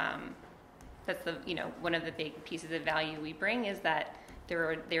that's the, one of the big pieces of value we bring is that there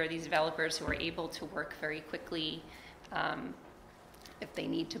are these developers who are able to work very quickly. If they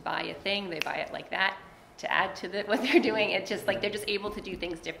need to buy a thing, they buy it like that to add to what they're doing. It's just like they're just able to do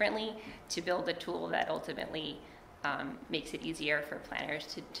things differently to build a tool that ultimately makes it easier for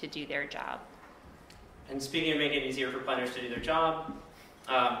planners to do their job. And speaking of making it easier for planners to do their job,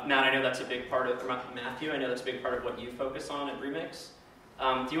 Matt, I know that's a big part of, Matthew, I know that's a big part of what you focus on at Remix.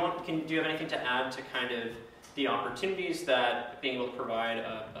 Do you have anything to add to kind of the opportunities that being able to provide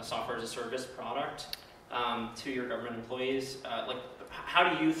a software as a service product to your government employees, how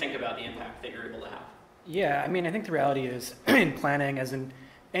do you think about the impact that you're able to have? Yeah, I mean, I think the reality is in planning, as in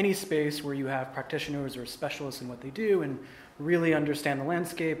any space where you have practitioners or specialists in what they do and really understand the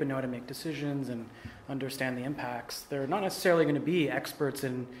landscape and know how to make decisions and understand the impacts, they're not necessarily going to be experts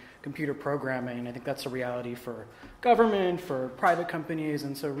in computer programming. I think that's a reality for government, for private companies,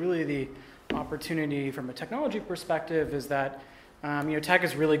 and so really the opportunity from a technology perspective is that tech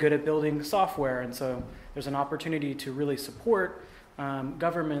is really good at building software, and so there's an opportunity to really support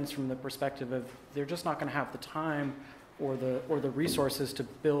governments from the perspective of they're just not going to have the time or the resources to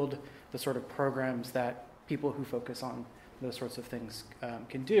build the sort of programs that people who focus on those sorts of things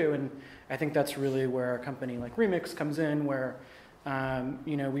can do. And I think that's really where a company like Remix comes in, where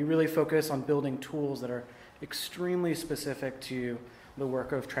we really focus on building tools that are extremely specific to the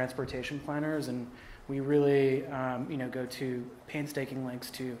work of transportation planners, and we really go to painstaking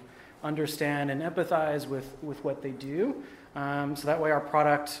lengths to understand and empathize with what they do, so that way our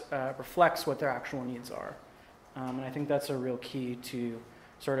product reflects what their actual needs are. And I think that's a real key to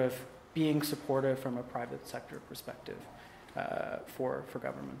sort of being supportive from a private sector perspective for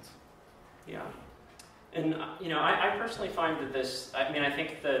governments. Yeah. And, I personally find that I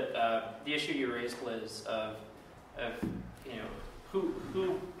think that the issue you raised, Liz, of who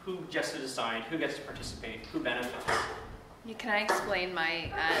gets to decide, who gets to participate, who benefits. Can I explain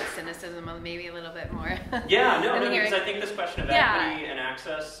my cynicism maybe a little bit more? Yeah, no, because I think this question of equity and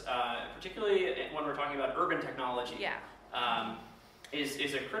access, particularly when we're talking about urban technology,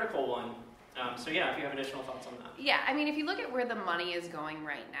 is a critical one. So yeah, if you have additional thoughts on that. Yeah, I mean, if you look at where the money is going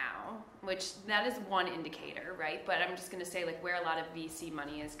right now, which that is one indicator, right? But I'm just going to say where a lot of VC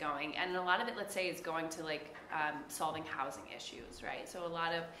money is going, and a lot of it, let's say, is going to solving housing issues, right? So a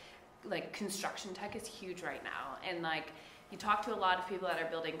lot of construction tech is huge right now, and you talk to a lot of people that are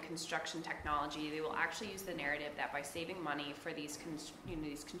building construction technology, they will actually use the narrative that by saving money for these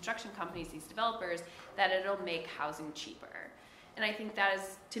construction companies, these developers, that it'll make housing cheaper. And I think that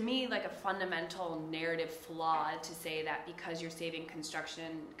is, to me, a fundamental narrative flaw to say that because you're saving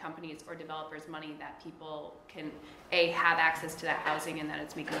construction companies or developers money that people can, have access to that housing and that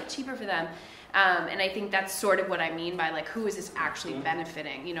it's making it cheaper for them. And I think that's sort of what I mean by who is this actually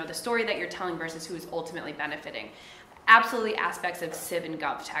benefiting? The story that you're telling versus who is ultimately benefiting. Absolutely, aspects of civ and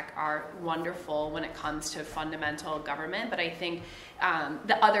gov tech are wonderful when it comes to fundamental government, but I think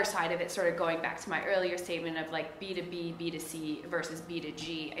the other side of it, sort of going back to my earlier statement of B2B, B2C versus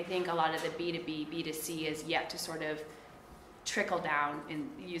B2G, I think a lot of the B2B, B2C is yet to sort of trickle down in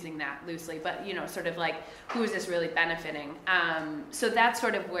using that loosely, but sort of who is this really benefiting? So that's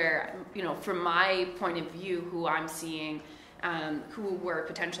sort of where, from my point of view, who I'm seeing, who we're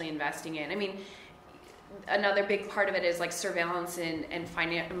potentially investing in. I mean, another big part of it is surveillance and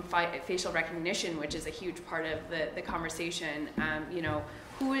facial recognition, which is a huge part of the conversation.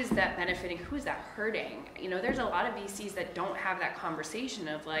 Who is that benefiting? Who is that hurting? There's a lot of VCs that don't have that conversation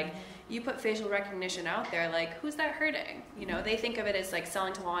of you put facial recognition out there, who's that hurting? They think of it as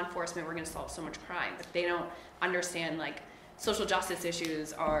selling to law enforcement, we're going to solve so much crime, but they don't understand social justice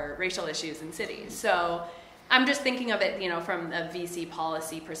issues or racial issues in cities. So I'm just thinking of it, from a VC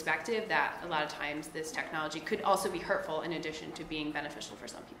policy perspective, that a lot of times this technology could also be hurtful in addition to being beneficial for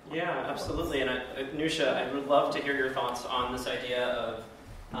some people. Yeah, absolutely. And Newsha, I would love to hear your thoughts on this idea of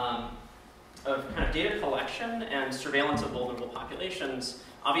kind of data collection and surveillance of vulnerable populations.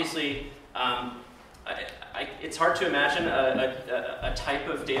 Obviously, it's hard to imagine a type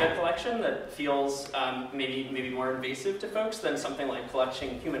of data collection that feels maybe more invasive to folks than something like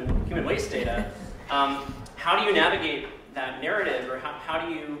collecting human waste data. How do you navigate that narrative, or how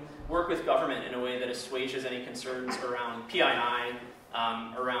do you work with government in a way that assuages any concerns around PII,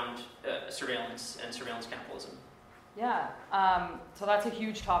 around surveillance and surveillance capitalism? Yeah, so that's a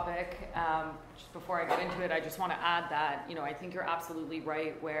huge topic. Just before I get into it, I just want to add that, I think you're absolutely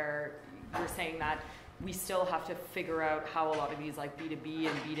right where you're saying that we still have to figure out how a lot of these B2B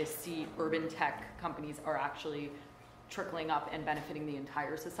and B2C urban tech companies are actually trickling up and benefiting the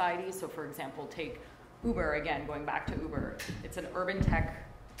entire society. So for example, take Uber, again, going back to Uber. It's an urban tech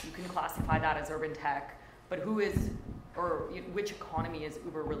you can classify that as urban tech, but which economy is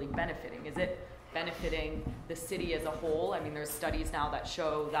Uber really benefiting? Is it benefiting the city as a whole? I mean, there's studies now that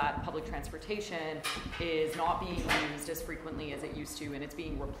show that public transportation is not being used as frequently as it used to, and it's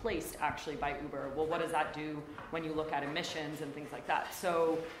being replaced actually by Uber. Well, what does that do when you look at emissions and things like that?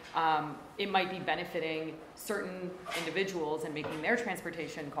 So it might be benefiting certain individuals and making their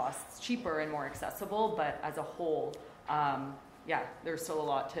transportation costs cheaper and more accessible, but as a whole, there's still a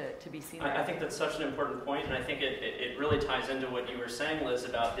lot to be seen there. I think that's such an important point, and I think it really ties into what you were saying, Liz,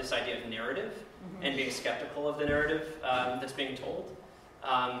 about this idea of narrative and being skeptical of the narrative that's being told,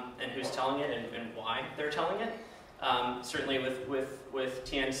 and who's telling it and why they're telling it. Certainly with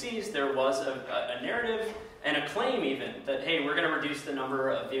TNCs, there was a narrative and a claim even that, hey, we're going to reduce the number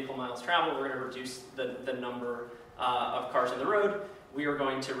of vehicle miles traveled, we're going to reduce the number of cars on the road, we are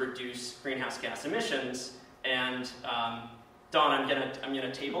going to reduce greenhouse gas emissions, and Dawn, I'm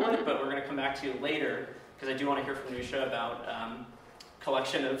gonna table it, but we're gonna come back to you later because I do want to hear from Newsha about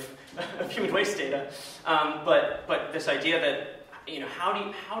collection of human waste data. But this idea that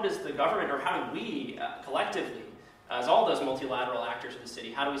how does the government, or how do we collectively, as all those multilateral actors of the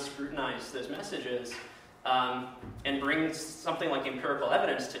city, how do we scrutinize those messages and bring something like empirical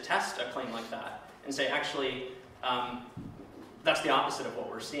evidence to test a claim like that and say actually that's the opposite of what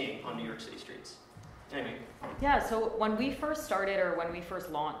we're seeing on New York City streets. Anyway. Yeah, so when we first started, or when we first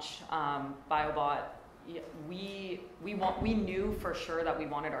launched Biobot, we knew for sure that we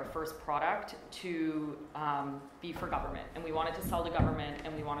wanted our first product to be for government, and we wanted to sell to government,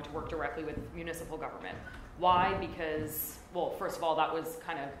 and we wanted to work directly with municipal government. Why? Because, well, first of all, that was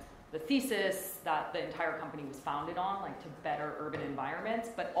kind of the thesis that the entire company was founded on, like to better urban environments,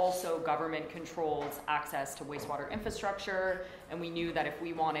 but also government controls access to wastewater infrastructure, and we knew that if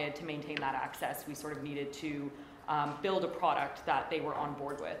we wanted to maintain that access, we sort of needed to build a product that they were on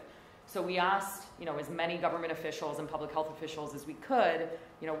board with. So we asked, as many government officials and public health officials as we could,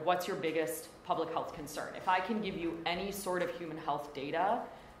 what's your biggest public health concern? If I can give you any sort of human health data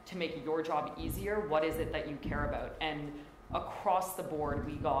to make your job easier, what is it that you care about? And across the board,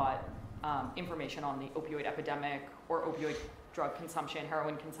 we got information on the opioid epidemic, or opioid drug consumption,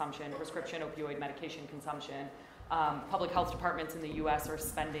 heroin consumption, prescription opioid medication consumption. Public health departments in the US are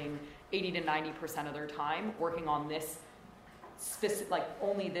spending 80 to 90% of their time working on this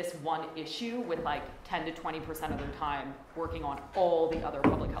only this one issue, with 10 to 20% of their time working on all the other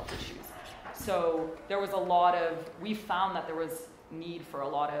public health issues. So there was we found that there was need for a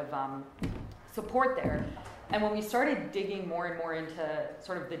lot of support there. And when we started digging more and more into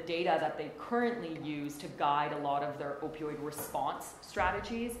sort of the data that they currently use to guide a lot of their opioid response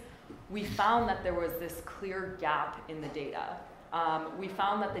strategies, we found that there was this clear gap in the data. We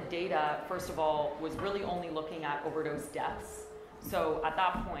found that the data, first of all, was really only looking at overdose deaths. So at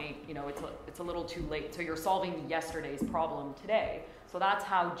that point, it's a little too late. So you're solving yesterday's problem today. So that's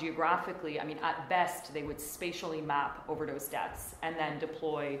how geographically, at best, they would spatially map overdose deaths and then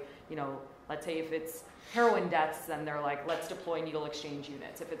deploy, let's say if it's heroin deaths, then they're like, let's deploy needle exchange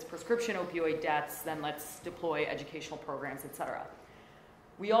units. If it's prescription opioid deaths, then let's deploy educational programs, et cetera.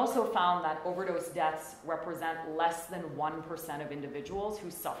 We also found that overdose deaths represent less than 1% of individuals who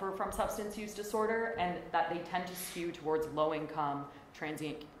suffer from substance use disorder, and that they tend to skew towards low-income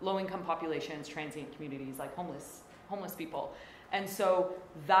populations, transient communities like homeless people. And so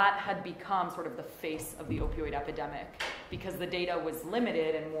that had become sort of the face of the opioid epidemic, because the data was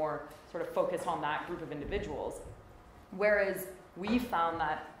limited and more sort of focused on that group of individuals. Whereas we found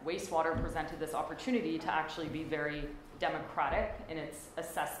that wastewater presented this opportunity to actually be very democratic in its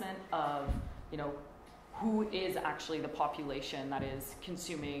assessment of, who is actually the population that is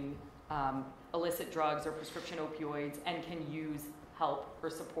consuming illicit drugs or prescription opioids and can use help or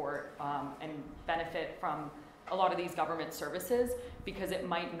support and benefit from a lot of these government services, because it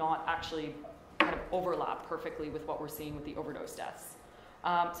might not actually kind of overlap perfectly with what we're seeing with the overdose deaths.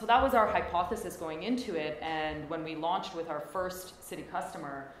 So that was our hypothesis going into it, and when we launched with our first city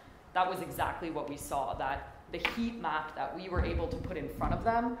customer, that was exactly what we saw, that the heat map that we were able to put in front of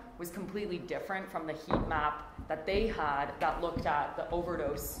them was completely different from the heat map that they had that looked at the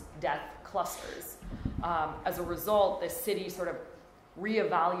overdose death clusters. As a result, the city sort of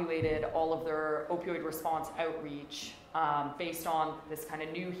reevaluated all of their opioid response outreach based on this kind of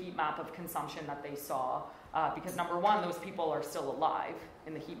new heat map of consumption that they saw, because number one, those people are still alive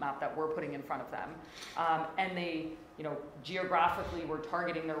in the heat map that we're putting in front of them, and they geographically were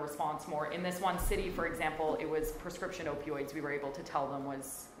targeting their response more. In this one city, for example, it was prescription opioids we were able to tell them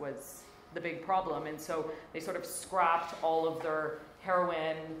was the big problem, and so they sort of scrapped all of their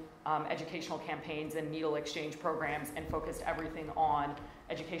heroin educational campaigns and needle exchange programs and focused everything on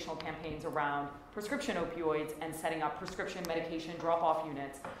educational campaigns around prescription opioids and setting up prescription medication drop-off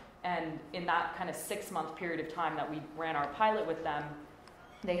units. And in that kind of 6-month period of time that we ran our pilot with them,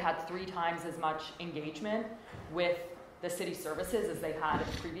 they had 3 times as much engagement with the city services as they had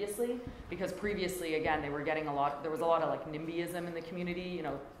previously, because previously, again, they were getting there was a lot of like NIMBYism in the community. You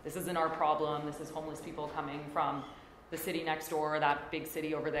know, this isn't our problem. This is homeless people coming from the city next door, that big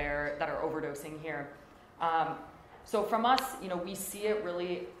city over there, that are overdosing here. So from us, you know, we see it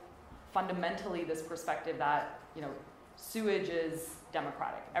really fundamentally this perspective that, you know, sewage is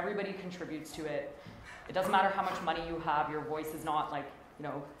democratic. Everybody contributes to it. It doesn't matter how much money you have. Your voice is not like, you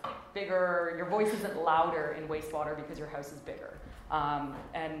know, bigger. Your voice isn't louder in wastewater because your house is bigger.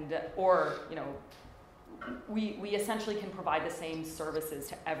 Or, you know, we essentially can provide the same services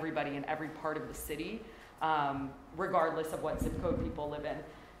to everybody in every part of the city, regardless of what zip code people live in.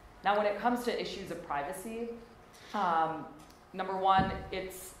 Now, when it comes to issues of privacy, number one,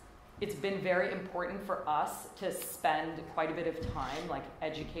 it's been very important for us to spend quite a bit of time like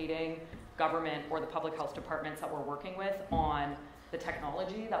educating government or the public health departments that we're working with on the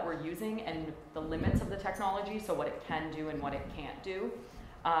technology that we're using and the limits of the technology, so what it can do and what it can't do.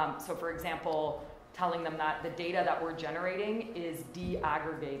 So for example, telling them that the data that we're generating is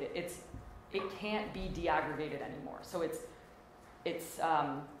deaggregated. It can't be deaggregated anymore. So it's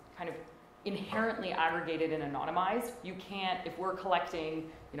kind of inherently aggregated and anonymized. You can't, if we're collecting,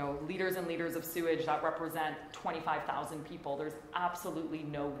 you know, liters and liters of sewage that represent 25,000 people, there's absolutely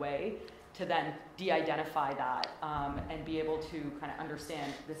no way to then de-identify that and be able to kind of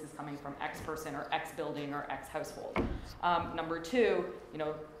understand this is coming from X person or X building or X household. Number two, you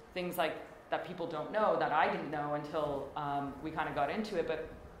know, things like that people don't know, that I didn't know until we kind of got into it, but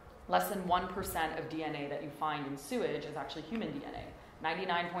less than 1% of DNA that you find in sewage is actually human DNA.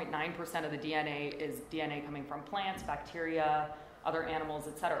 99.9% of the DNA is DNA coming from plants, bacteria, other animals,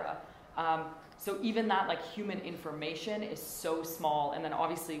 etc. So even that like human information is so small, and then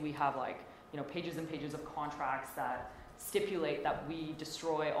obviously we have like, you know, pages and pages of contracts that stipulate that we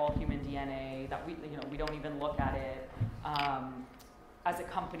destroy all human DNA, that we don't even look at it. As a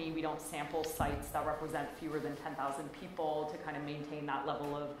company, we don't sample sites that represent fewer than 10,000 people to kind of maintain that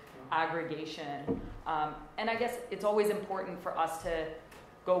level of aggregation. And I guess it's always important for us to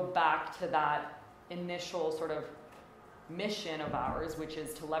go back to that initial sort of mission of ours, which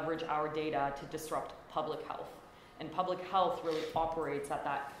is to leverage our data to disrupt public health. And public health really operates at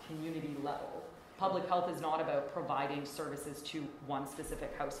that community level. Public health is not about providing services to one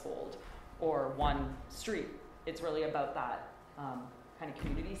specific household or one street. It's really about that kind of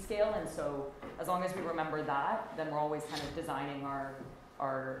community scale. And so as long as we remember that, then we're always kind of designing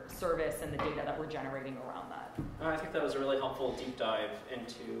our service and the data that we're generating around that. I think that was a really helpful deep dive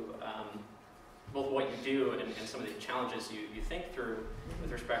into both what you do and some of the challenges you think through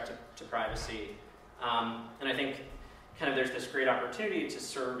with respect to privacy. And I think kind of there's this great opportunity to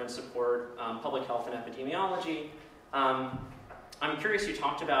serve and support public health and epidemiology. I'm curious, you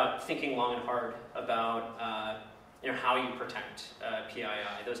talked about thinking long and hard about how you protect PII,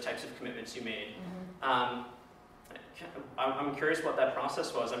 those types of commitments you made. Mm-hmm. I'm curious what that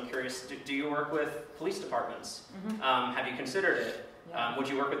process was. I'm curious, do you work with police departments? Mm-hmm. Have you considered it? Yeah. Would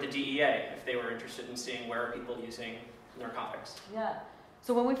you work with the DEA if they were interested in seeing where are people using narcotics? Yeah.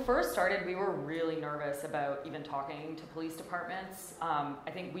 So when we first started, we were really nervous about even talking to police departments.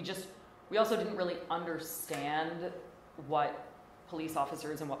 I think we also didn't really understand what police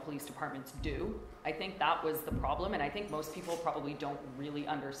officers and what police departments do. I think that was the problem, and I think most people probably don't really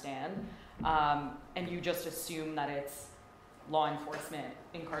understand. And you just assume that it's law enforcement,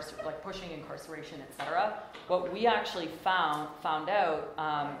 like pushing incarceration, etc. What we actually found out,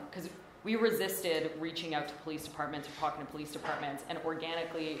 because we resisted reaching out to police departments or talking to police departments, and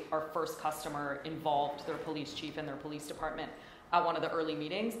organically our first customer involved their police chief and their police department at one of the early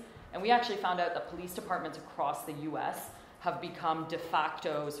meetings. And we actually found out that police departments across the US have become de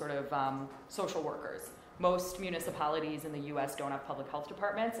facto sort of social workers. Most municipalities in the US don't have public health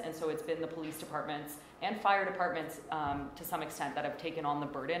departments, and so it's been the police departments and fire departments to some extent that have taken on the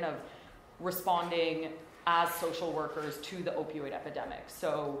burden of responding as social workers to the opioid epidemic.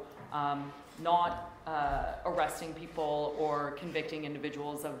 So not arresting people or convicting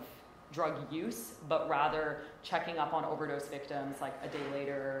individuals of drug use, but rather checking up on overdose victims like a day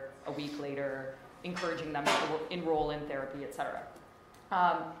later, a week later, encouraging them to enroll in therapy, etc.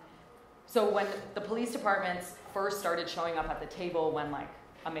 So when the police departments first started showing up at the table when like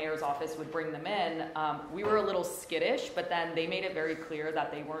a mayor's office would bring them in, we were a little skittish, but then they made it very clear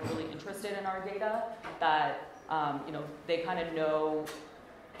that they weren't really interested in our data, that they kind of know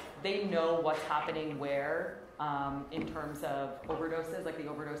what's happening where in terms of overdoses, like the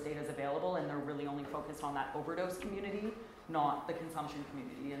overdose data is available, and they're really only focused on that overdose community, not the consumption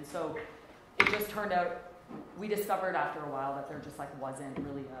community. And so it just turned out, we discovered after a while that there just wasn't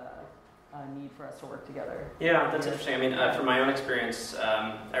really a need for us to work together. Yeah, that's interesting. I mean, from my own experience,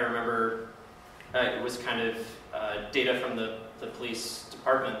 I remember it was kind of data from the police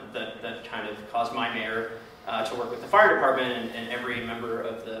department that kind of caused my mayor to work with the fire department, and every member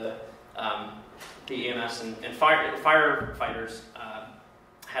of the EMS and firefighters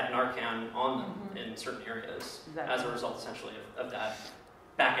had Narcan on them in certain areas as a result, essentially, of that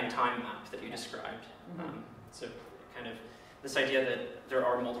back-in-time map that you described. So kind of this idea that there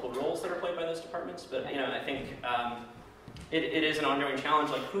are multiple roles that are played by those departments, but I think it is an ongoing challenge.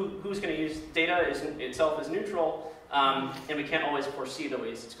 Like who's going to use data itself is neutral, and we can't always foresee the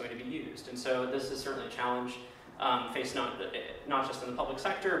ways it's going to be used. And so this is certainly a challenge faced not just in the public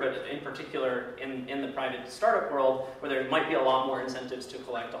sector, but in particular in the private startup world, where there might be a lot more incentives to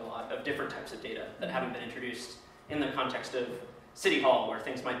collect a lot of different types of data that haven't been introduced in the context of City Hall, where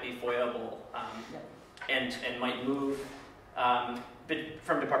things might be FOIA-able and might move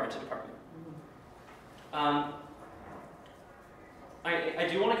from department to department. I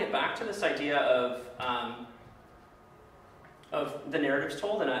do want to get back to this idea of the narratives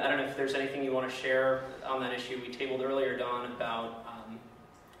told, and I don't know if there's anything you want to share on that issue we tabled earlier, Dawn, about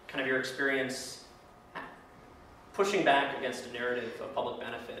kind of your experience pushing back against a narrative of public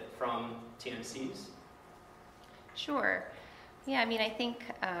benefit from TNCs. Sure. Yeah, I mean, I think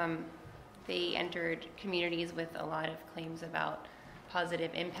they entered communities with a lot of claims about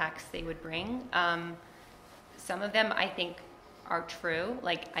positive impacts they would bring. Some of them, I think, are true.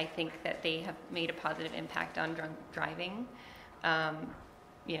 Like, I think that they have made a positive impact on drunk driving.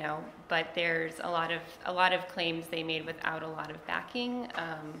 But there's a lot of claims they made without a lot of backing.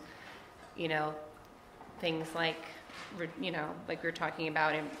 Things like, like we were talking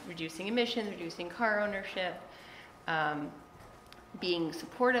about, reducing emissions, reducing car ownership, being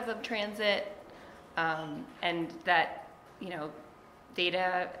supportive of transit, and that,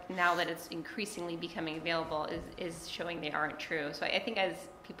 data, now that it's increasingly becoming available, is showing they aren't true. So I think as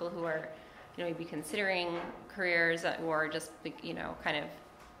people who are, maybe considering careers or just, kind of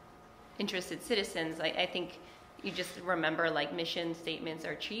interested citizens, I think you just remember, mission statements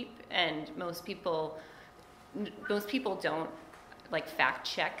are cheap, and most people don't fact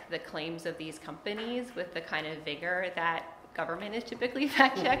check the claims of these companies with the kind of vigor that government is typically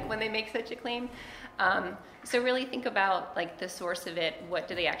fact checked when they make such a claim. So really think about the source of it. What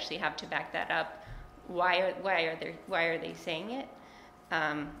do they actually have to back that up? Why are they saying it?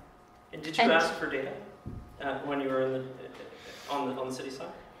 And did you ask for data when you were on the city side?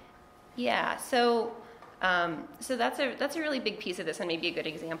 Yeah. So that's a really big piece of this, and maybe a good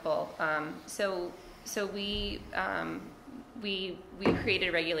example. So we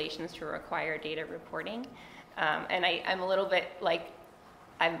created regulations to require data reporting, and I'm a little bit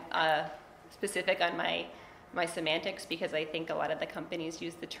I'm specific on my semantics, because I think a lot of the companies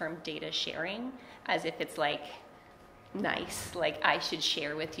use the term data sharing as if it's nice, I should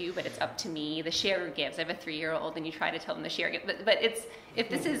share with you, but it's up to me. The sharer gives. I have a 3-year-old, and you try to tell them the sharer gives. But it's if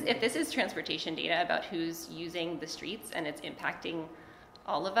this is transportation data about who's using the streets and it's impacting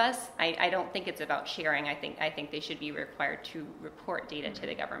all of us, I don't think it's about sharing. I think they should be required to report data to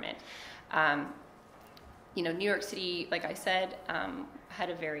the government. New York City, like I said, had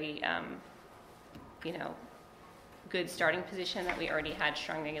a very good starting position, that we already had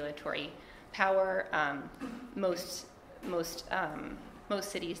strong regulatory power. Most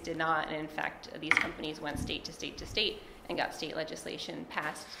cities did not, and in fact, these companies went state to state to state and got state legislation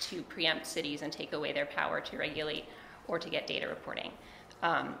passed to preempt cities and take away their power to regulate or to get data reporting.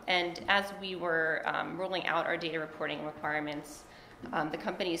 And as we were rolling out our data reporting requirements, the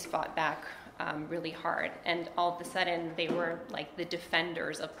companies fought back really hard, and all of a sudden they were the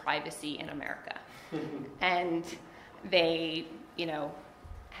defenders of privacy in America. And they,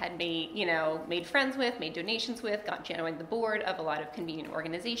 had made friends with, made donations with, joined the board of a lot of convenient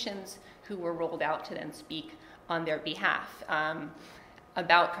organizations who were rolled out to then speak on their behalf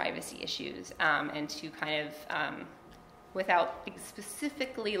about privacy issues, and to kind of, without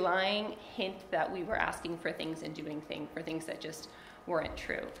specifically lying, hint that we were asking for things and doing things for things that just weren't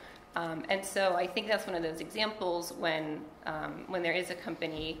true. And so I think that's one of those examples when there is a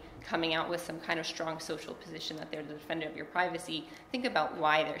company coming out with some kind of strong social position that they're the defender of your privacy. Think about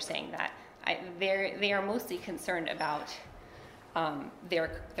why they're saying that. They are mostly concerned about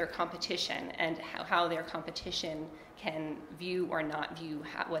their competition and how their competition can view or not view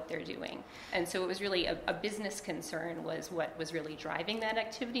what they're doing. And so it was really a business concern was what was really driving that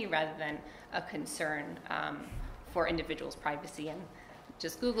activity rather than a concern for individuals' privacy. And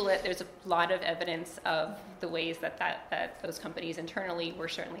just Google it. There's a lot of evidence of the ways that those companies internally were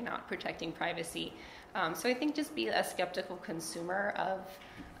certainly not protecting privacy. So I think just be a skeptical consumer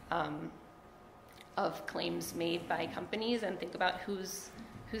of claims made by companies and think about who's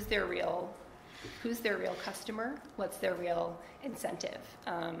their real customer, what's their real incentive.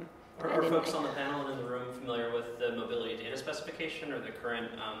 Are folks on the panel and in the room familiar with the mobility data specification or the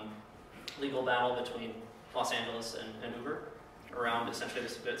current legal battle between Los Angeles and Uber around essentially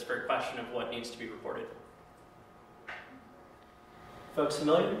this very question of what needs to be reported? Folks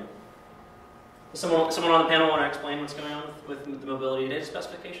familiar? Does someone on the panel want to explain what's going on with the mobility data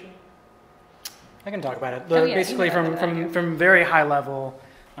specification? I can talk about it. Yeah, basically, from very high level,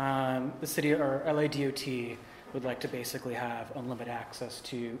 the city or LA DOT would like to basically have unlimited access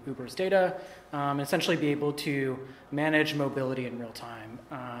to Uber's data, essentially be able to manage mobility in real time.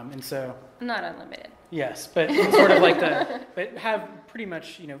 And so, not unlimited. Yes, but sort of like but have pretty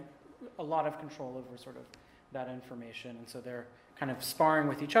much a lot of control over sort of that information. And so they're kind of sparring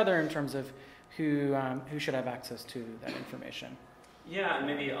with each other in terms of who should have access to that information. Yeah, and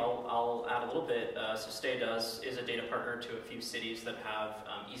maybe I'll add a little bit. So Stae is a data partner to a few cities that have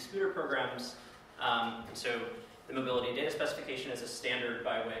e-scooter programs. So the mobility data specification is a standard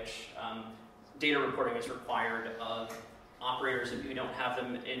by which data reporting is required of operators. If we don't have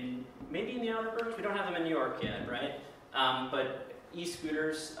them maybe in the outer boroughs, we don't have them in New York yet, right? But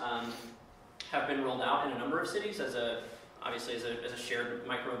e-scooters have been rolled out in a number of cities obviously as a shared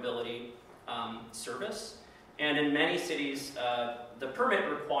micromobility service. And in many cities, the permit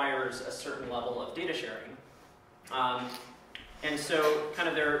requires a certain level of data sharing. And so kind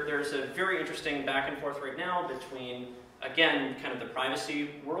of there's a very interesting back and forth right now between, again, kind of the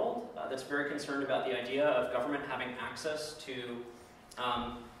privacy world that's very concerned about the idea of government having access to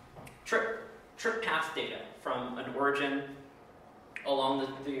trip path data from an origin along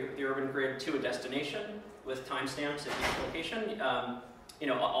the urban grid to a destination with timestamps at each location.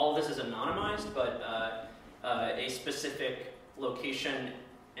 All of this is anonymized, but a specific location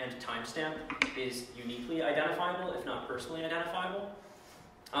and timestamp is uniquely identifiable, if not personally identifiable,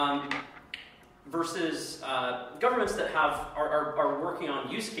 versus governments that are working on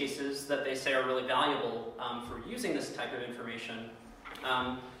use cases that they say are really valuable for using this type of information.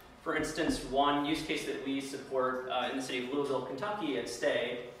 For instance, one use case that we support in the city of Louisville, Kentucky at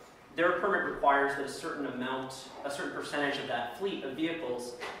Stae, their permit requires that a certain percentage of that fleet of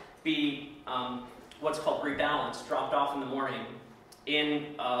vehicles be what's called rebalanced, dropped off in the morning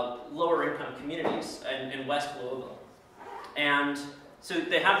in lower income communities in West Louisville. And so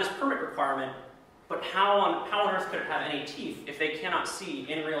they have this permit requirement, but how on earth could it have any teeth if they cannot see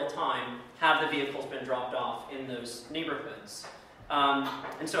in real time have the vehicles been dropped off in those neighborhoods?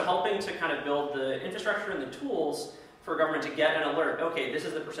 And so helping to kind of build the infrastructure and the tools for government to get an alert, okay, this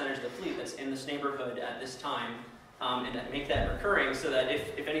is the percentage of the fleet that's in this neighborhood at this time, and that make that recurring so that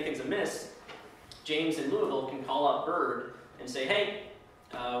if anything's amiss, James in Louisville can call up Bird and say, hey,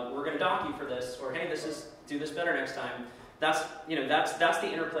 we're going to dock you for this, or hey, do this better next time. That's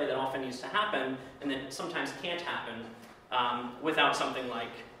the interplay that often needs to happen, and that sometimes can't happen without something like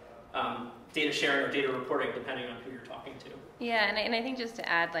data sharing or data reporting, depending on who you're talking to. Yeah, and I think just to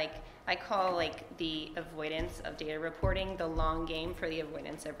add, I call the avoidance of data reporting the long game for the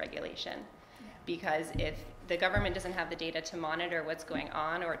avoidance of regulation. Because if the government doesn't have the data to monitor what's going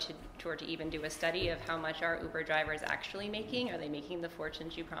on or to even do a study of how much are Uber drivers actually making, are they making the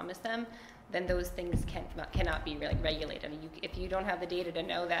fortunes you promised them, then those things cannot be regulated. I mean, if you don't have the data to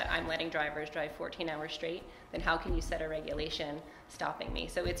know that I'm letting drivers drive 14 hours straight, then how can you set a regulation stopping me?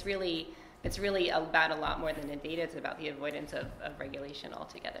 So it's really about a lot more than the data. It's about the avoidance of regulation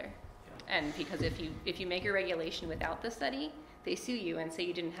altogether. Yeah. And because if you make a regulation without the study, they sue you and say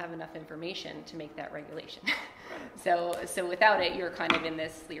you didn't have enough information to make that regulation. So without it, you're kind of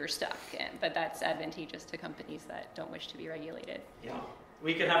you're stuck. But that's advantageous to companies that don't wish to be regulated. Yeah,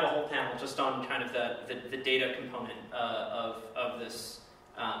 we could have a whole panel just on kind of the data component of this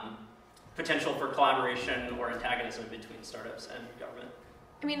potential for collaboration or antagonism between startups and government.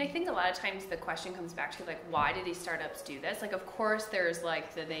 I mean, I think a lot of times the question comes back to, like, why do these startups do this? Like, of course there's,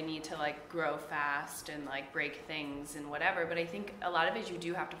 like, they need to, like, grow fast and, like, break things and whatever, but I think a lot of it you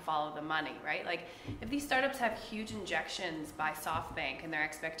do have to follow the money, right? Like, if these startups have huge injections by SoftBank and their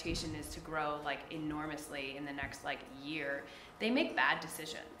expectation is to grow, like, enormously in the next, like, year, they make bad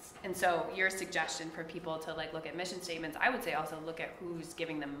decisions. And so your suggestion for people to, like, look at mission statements, I would say also look at who's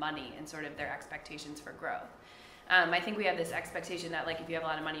giving them money and sort of their expectations for growth. I think we have this expectation that, like, if you have a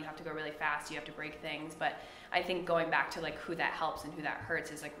lot of money, you have to go really fast, you have to break things. But I think going back to, like, who that helps and who that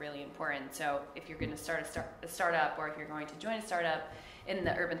hurts is, like, really important. So if you're going to start a startup, or if you're going to join a startup in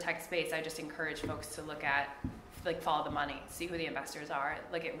the urban tech space, I just encourage folks to look at, like, follow the money, see who the investors are,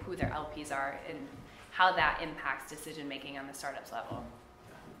 look at who their LPs are, and how that impacts decision making on the startup's level.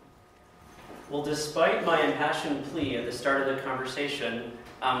 Well, despite my impassioned plea at the start of the conversation,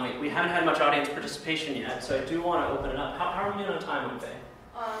 we haven't had much audience participation yet, so I do want to open it up. How are we doing on time, Monfei?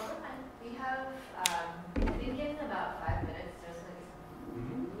 We're fine. We have, I think in about 5 minutes, there's like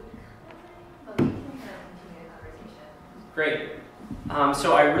some food coming, but we can kind of continue the conversation. Great.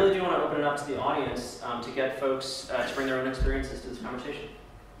 So I really do want to open it up to the audience to get folks to bring their own experiences to this conversation.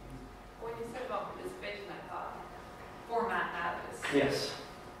 When you said about participation, I thought format matters. Yes.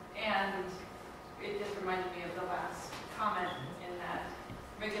 And it just reminded me of the last comment in that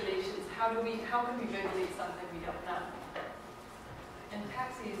regulations, how can we regulate something we don't know? And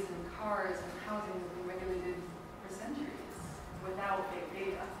taxis and cars and housing have been regulated for centuries without big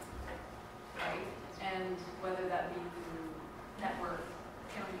data, right? And whether that be through network,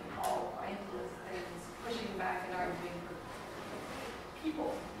 county hall, endless things, pushing back and arguing for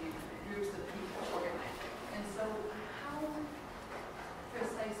people, groups of people organizing. And so how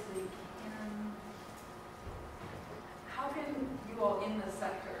precisely how can you all in the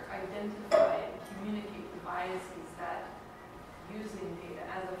sector identify and communicate the biases that using data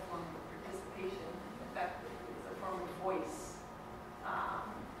as a form of participation, effectively as a form of voice,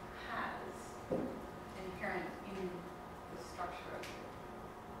 has inherent in the structure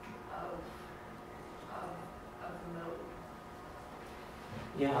of the node?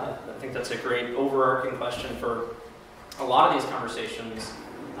 Yeah, I think that's a great overarching question for a lot of these conversations.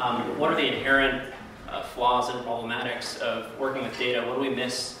 What are the inherent flaws and problematics of working with data? What do we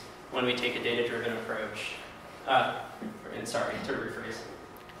miss when we take a data-driven approach? And sorry, to rephrase.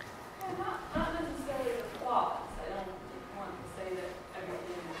 Not necessarily the flaws. I don't want to say that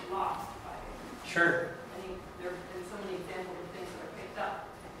everything is lost by it. Sure. I think there have been so many examples of things that are picked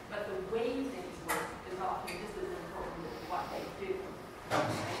up, but the way things work is often just as important as what they do.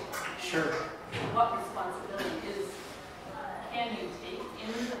 Right? Sure. What responsibility can you take in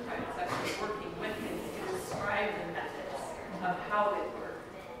the private sector working with things to describe the methods of how they work?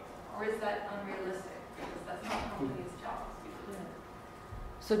 Or is that unrealistic? Because that's not companies' jobs.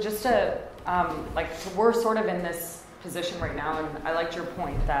 So just to, so we're sort of in this position right now, and I liked your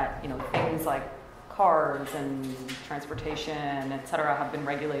point that, things like cars and transportation, et cetera, have been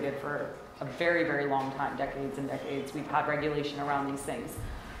regulated for a very, very long time, decades and decades. We've had regulation around these things.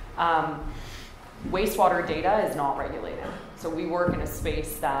 Wastewater data is not regulated. So we work in a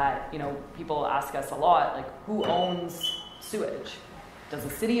space that, people ask us a lot, like, who owns sewage? Does the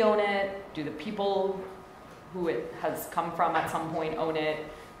city own it? Do the people who it has come from at some point own it?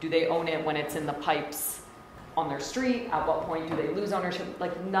 Do they own it when it's in the pipes on their street? At what point do they lose ownership?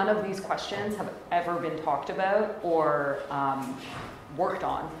 Like, none of these questions have ever been talked about or worked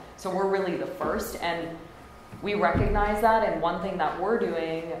on. So we're really the first, and we recognize that, and one thing that we're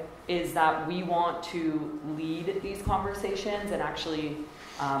doing is that we want to lead these conversations and actually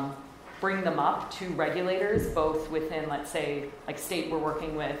bring them up to regulators, both within, let's say, like state, we're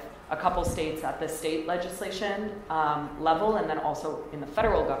working with a couple states at the state legislation level, and then also in the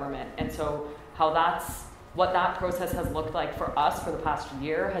federal government. And so what that process has looked like for us for the past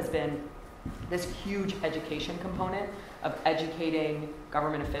year has been this huge education component of educating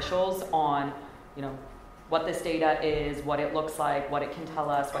government officials on, what this data is, what it looks like, what it can tell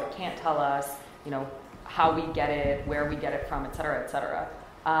us, what it can't tell us, how we get it, where we get it from, et cetera, et cetera.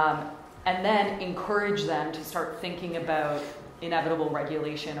 And then encourage them to start thinking about inevitable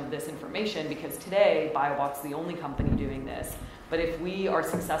regulation of this information, because today, Biobot's the only company doing this. But if we are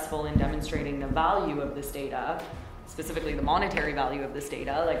successful in demonstrating the value of this data, specifically the monetary value of this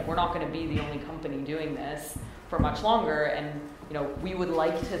data, like, we're not going to be the only company doing this for much longer. And we would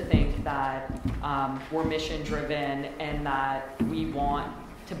like to think that we're mission driven and that we want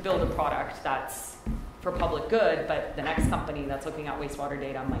to build a product that's for public good, but the next company that's looking at wastewater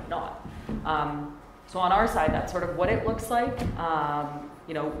data might not. So on our side, that's sort of what it looks like.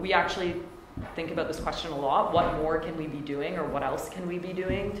 We actually think about this question a lot. What more can we be doing, or what else can we be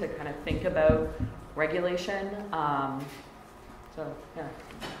doing to kind of think about regulation? So, yeah.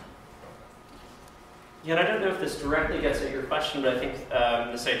 Yeah, and I don't know if this directly gets at your question, but I think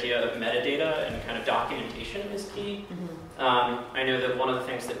this idea of metadata and kind of documentation is key. Mm-hmm. I know that one of the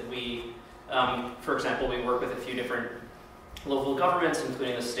things that we, for example, we work with a few different local governments,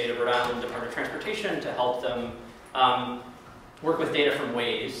 including the State of Rhode Island Department of Transportation, to help them work with data from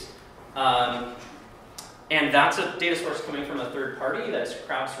Waze. And that's a data source coming from a third party that's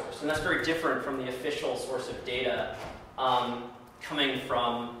crowdsourced. And that's very different from the official source of data coming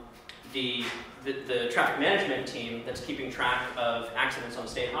from the traffic management team that's keeping track of accidents on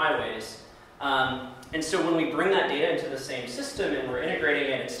state highways. And so when we bring that data into the same system and we're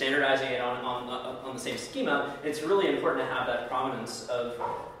integrating it and standardizing it on the same schema, it's really important to have that provenance of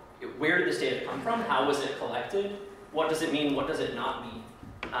where did this data come from, how was it collected, what does it mean, what does it not mean.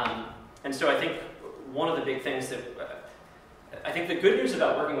 And so I think one of the big things that, I think the good news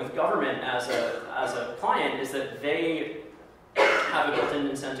about working with government as a client is that they have a built-in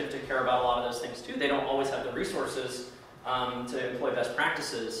incentive to care about a lot of those things too. They don't always have the resources to employ best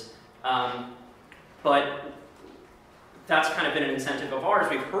practices. But that's kind of been an incentive of ours.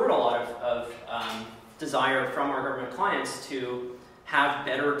 We've heard a lot of desire from our government clients to have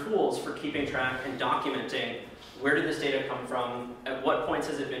better tools for keeping track and documenting where did this data come from, at what points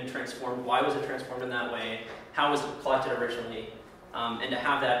has it been transformed, why was it transformed in that way, how was it collected originally, and to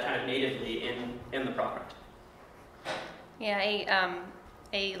have that kind of natively in the product. Yeah,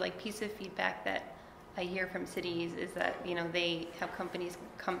 a like piece of feedback that I hear from cities is that, you know, they have companies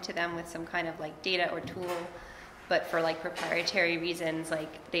come to them with some kind of like data or tool, but for like proprietary reasons,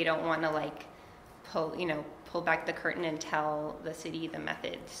 like they don't want to like pull back the curtain and tell the city the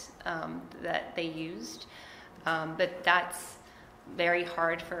methods that they used. But that's very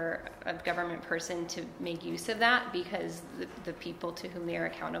hard for a government person to make use of that, because the people to whom they are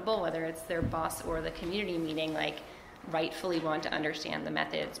accountable, whether it's their boss or the community meeting, like rightfully want to understand the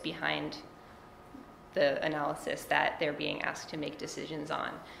methods behind the analysis that they're being asked to make decisions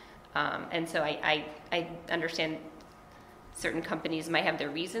on. And so I understand certain companies might have their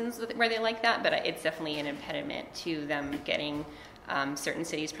reasons where they like that, but it's definitely an impediment to them getting certain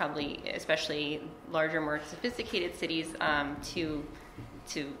cities, probably especially larger, more sophisticated cities, to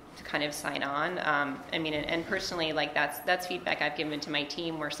kind of sign on. I mean, and personally, like that's feedback I've given to my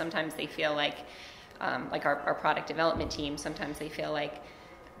team, where sometimes they feel like our product development team, sometimes they feel like,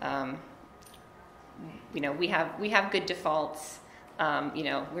 we have good defaults.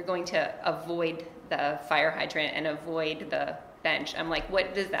 We're going to avoid the fire hydrant and avoid the bench. I'm like,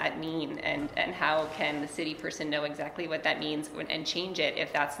 what does that mean? And how can the city person know exactly what that means and change it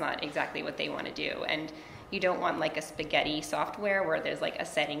if that's not exactly what they want to do? And you don't want like a spaghetti software where there's like a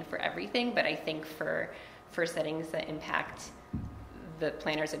setting for everything, but I think for settings that impact the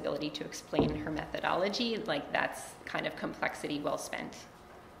planner's ability to explain her methodology, like that's kind of complexity well spent.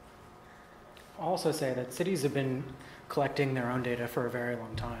 I'll also say that cities have been collecting their own data for a very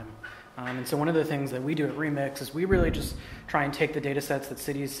long time. And so one of the things that we do at Remix is we really just try and take the data sets that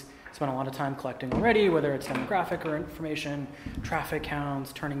cities spend a lot of time collecting already, whether it's demographic or information, traffic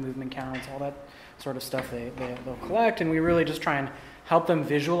counts, turning movement counts, all that sort of stuff they'll collect, and we really just try and help them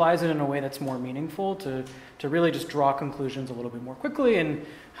visualize it in a way that's more meaningful to really just draw conclusions a little bit more quickly and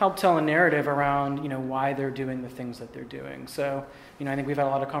help tell a narrative around, why they're doing the things that they're doing. So, I think we've had a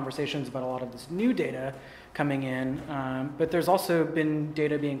lot of conversations about a lot of this new data coming in, but there's also been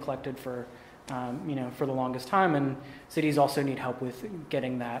data being collected for the longest time, and cities also need help with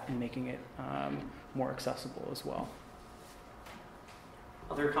getting that and making it more accessible as well.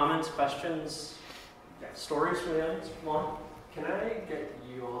 Other comments, questions, stories from the audience? Juan? Can I get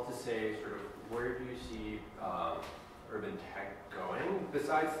you all to say sort of where do you see urban tech going,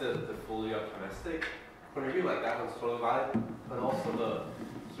 besides the fully optimistic point of view, like that one's totally valid, but also the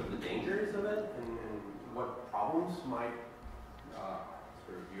sort of the dangers of it and what problems might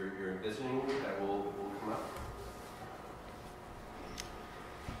sort of you're envisioning that will come up?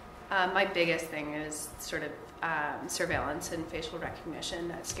 My biggest thing is sort of surveillance and facial recognition.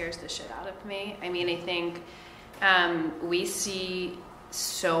 That scares the shit out of me. I mean, I think we see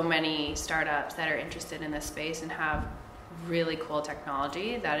so many startups that are interested in this space and have really cool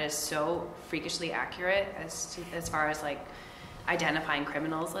technology that is so freakishly accurate as far as like identifying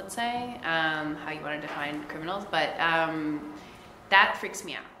criminals, let's say, how you want to define criminals, but that freaks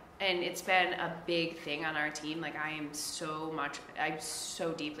me out. And it's been a big thing on our team. Like I'm so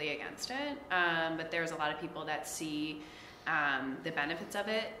deeply against it, but there's a lot of people that see the benefits of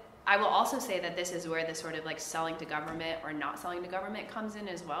it. I will also say that this is where the sort of like selling to government or not selling to government comes in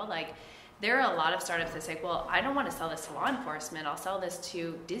as well. Like there are a lot of startups that say, well, I don't want to sell this to law enforcement. I'll sell this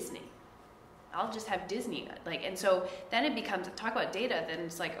to Disney. I'll just have Disney. Like, and so then it becomes, talk about data, then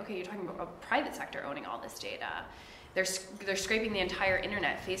it's like, okay, you're talking about a private sector owning all this data. They're scraping the entire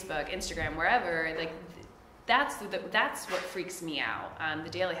internet, Facebook, Instagram, wherever. Like, that's what freaks me out. The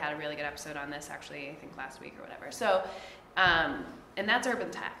Daily had a really good episode on this, actually, I think last week or whatever. So, and that's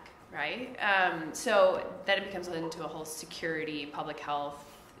urban tech, right? So then it becomes into a whole security, public health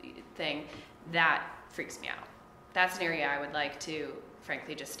thing. That freaks me out. That's an area I would like to,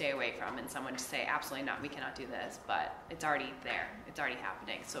 frankly, just stay away from, and someone to say, absolutely not, we cannot do this, but it's already there. It's already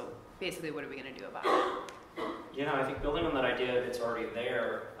happening. So basically, what are we going to do about it? Yeah, I think building on that idea that it's already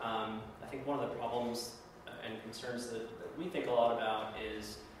there, I think one of the problems and concerns that we think a lot about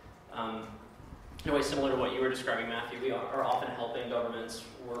is, in a way similar to what you were describing, Matthew, we are often helping governments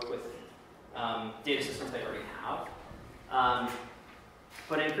work with data systems they already have.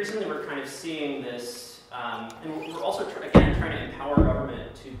 But increasingly we're kind of seeing this, and we're also, trying to empower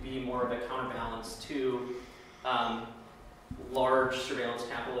government to be more of a counterbalance to large surveillance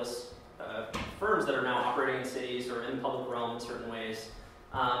capitalist firms that are now operating in cities or in the public realm in certain ways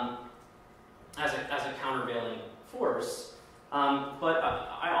as a countervailing force. But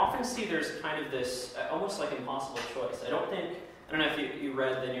I often see there's kind of this almost like impossible choice. I don't know if you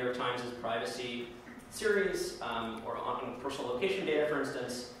read the New York Times' privacy series or on personal location data, for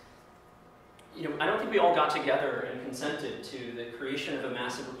instance. I don't think we all got together and consented to the creation of a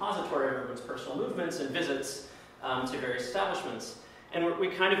massive repository of everyone's personal movements and visits to various establishments. And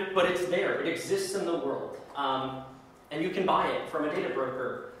but it's there. It exists in the world. And you can buy it from a data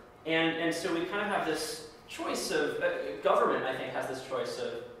broker. And so we kind of have this choice of, government, I think, has this choice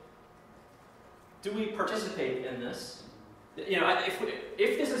of, do we participate in this? If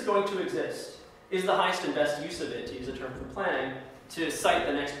this is going to exist, is the highest and best use of it, to use a term from planning, to cite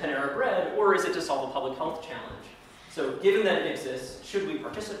the next Panera Bread, or is it to solve a public health challenge? So given that it exists, should we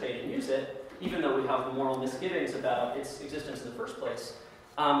participate and use it, even though we have moral misgivings about its existence in the first place?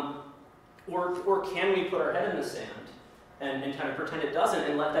 Or can we put our head in the sand and kind of pretend it doesn't,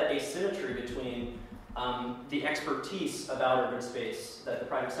 and let that asymmetry between the expertise about urban space that the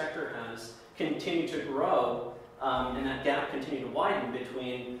private sector has continue to grow, and that gap continue to widen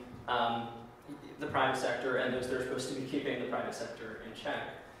between the private sector and those that are supposed to be keeping the private sector in check.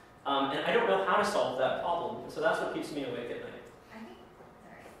 And I don't know how to solve that problem, so that's what keeps me awake at night.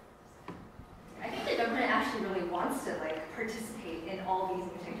 I think the government actually really wants to participate in all these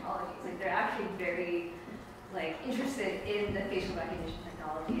new technologies. They're actually very interested in the facial recognition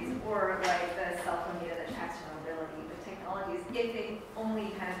technologies or the cell phone data that tracks your mobility, the technologies, if they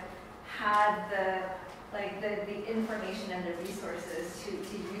only kind of had the information and the resources to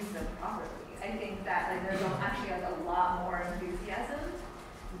use them properly. I think that there's actually a lot more enthusiasm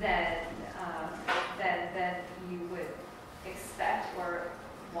than you would expect or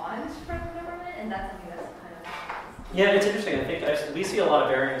want from the government, and that's something that's kind of... Yeah, it's interesting. I think we see a lot of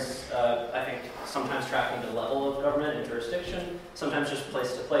variance, I think, sometimes tracking the level of government and jurisdiction, sometimes just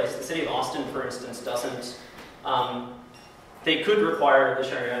place to place. The city of Austin, for instance, doesn't... they could require the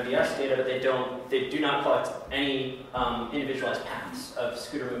sharing of MDS data, but they do not collect any individualized paths of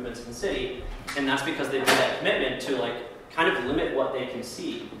scooter movements in the city, and that's because they've made that commitment to kind of limit what they can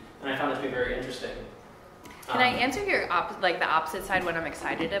see. And I found that to be very interesting. Can I answer your the opposite side, what I'm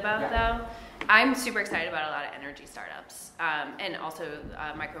excited about, though? I'm super excited about a lot of energy startups and also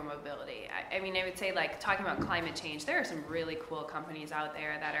micromobility. I mean, I would say talking about climate change, there are some really cool companies out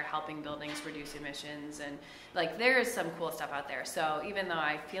there that are helping buildings reduce emissions, and there is some cool stuff out there. So even though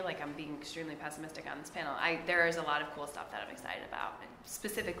I feel like I'm being extremely pessimistic on this panel, there is a lot of cool stuff that I'm excited about,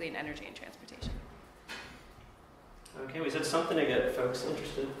 specifically in energy and transportation. Okay, we said something to get folks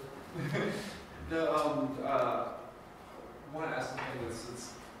interested. I want to ask something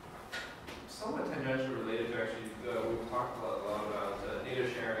that's somewhat tangentially related to we've talked a lot about data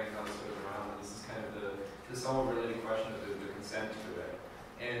sharing, how this goes around, and this is kind of the somewhat related question of the consent to it.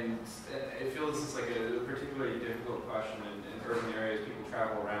 And I feel this is a particularly difficult question in urban areas. People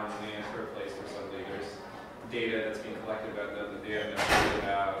travel around and they enter a place where suddenly there's data that's being collected about them that they have no idea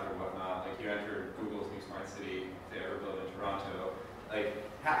about or whatnot. You enter Google's new smart city they ever built in Toronto.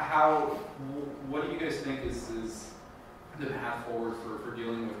 What do you guys think is the path forward for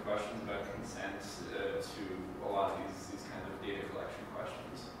dealing with questions about consent to a lot of these kind of data collection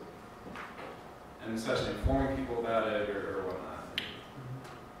questions? And especially informing people about it or whatnot.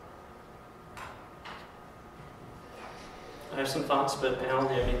 I have some thoughts, but Alan,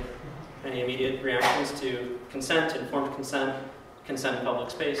 do you have any immediate reactions to consent, informed consent, consent in public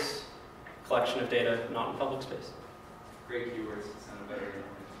space, collection of data not in public space? Great keywords, sound better.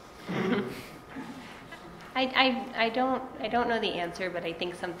 I don't know the answer, but I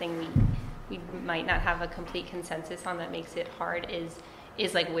think something we might not have a complete consensus on that makes it hard is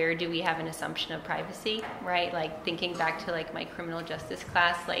like, where do we have an assumption of privacy, right? Like thinking back to like my criminal justice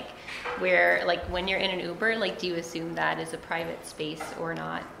class, like where like when you're in an Uber, like do you assume that is a private space or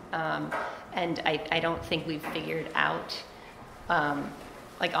not? And I don't think we've figured out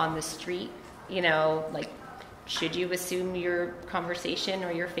like on the street, you know, like should you assume your conversation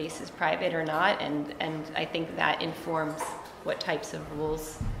or your face is private or not? And I think that informs what types of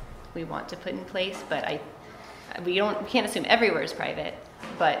rules we want to put in place. But we can't assume everywhere is private.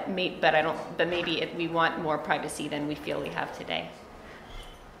 But maybe we want more privacy than we feel we have today.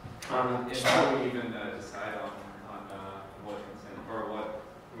 How do we even decide on what consent or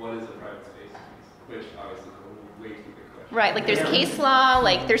what is a private space, which obviously is a way too big question. Right, like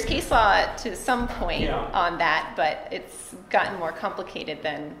there's case law to some point on that, but it's gotten more complicated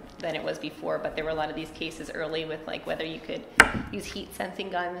than it was before. But there were a lot of these cases early with like whether you could use heat sensing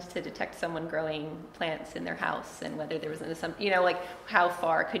guns to detect someone growing plants in their house, and whether there was an assumption, you know, like how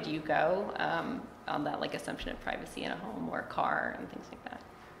far could you go on that like assumption of privacy in a home or a car and things like that.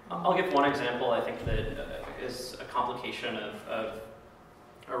 I'll give one example I think that is a complication of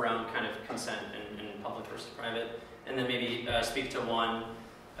around kind of consent in public versus private, and then maybe speak to one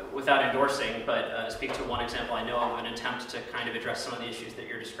without endorsing, but speak to one example I know of an attempt to kind of address some of the issues that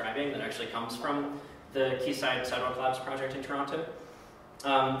you're describing that actually comes from the Quayside Sidewalk Labs project in Toronto.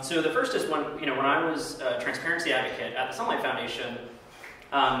 So the first is when I was a transparency advocate at the Sunlight Foundation,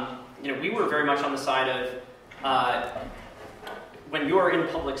 we were very much on the side of when you're in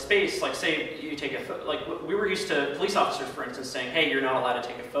public space, like say you take a photo, like we were used to police officers, for instance, saying, hey, you're not allowed to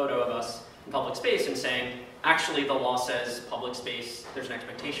take a photo of us in public space, and saying, actually the law says public space, there's an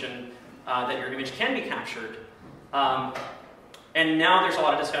expectation that your image can be captured. And now there's a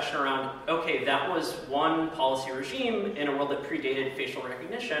lot of discussion around, okay, that was one policy regime in a world that predated facial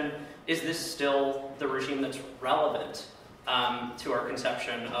recognition. Is this still the regime that's relevant to our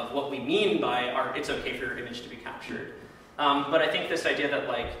conception of what we mean by it's okay for your image to be captured? But I think this idea that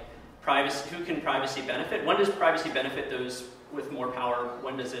like privacy, who can privacy benefit? When does privacy benefit those with more power?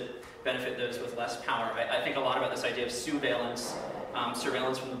 When does it benefit those with less power? I think a lot about this idea of surveillance,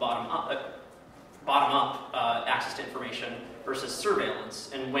 surveillance from the bottom up access to information versus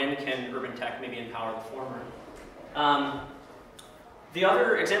surveillance, and when can urban tech maybe empower the former? The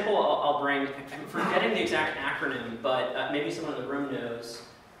other example I'll bring, I'm forgetting the exact acronym, but maybe someone in the room knows.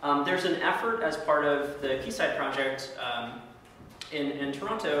 There's an effort as part of the Quayside project in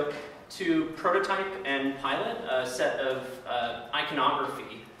Toronto to prototype and pilot a set of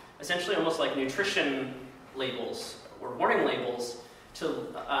iconography, essentially almost like nutrition labels or warning labels to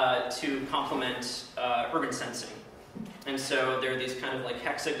complement urban sensing. And so there are these kind of like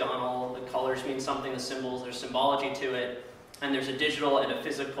hexagonal, the colors mean something, the symbols, there's symbology to it, and there's a digital and a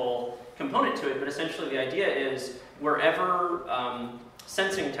physical component to it, but essentially the idea is wherever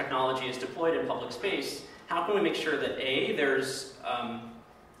sensing technology is deployed in public space, how can we make sure that A, there's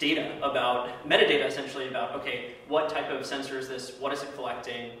data about, metadata essentially about, okay, what type of sensor is this, what is it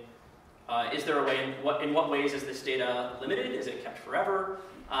collecting, is there a way, in what ways is this data limited, is it kept forever,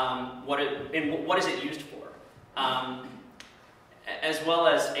 what is it used for? As well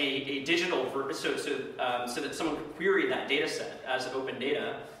as a digital, so that someone could query that data set as open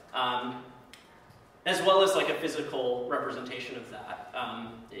data, as well as like a physical representation of that,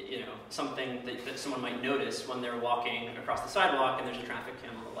 something that someone might notice when they're walking across the sidewalk and there's a traffic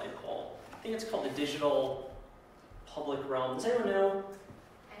cam on the light pole. I think it's called the digital public realm. Does anyone know?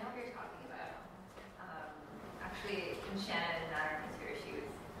 I know what you're talking about. Actually, in Shannon and our conspiracy, she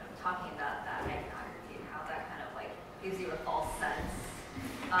was talking about that iconography and how that kind of like gives you a false sense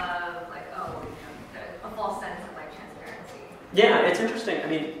of like, a false sense of like transparency. Yeah, it's interesting. I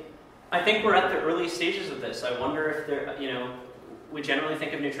mean, I think we're at the early stages of this. I wonder if there, we generally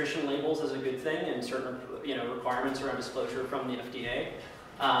think of nutrition labels as a good thing and certain, requirements around disclosure from the FDA.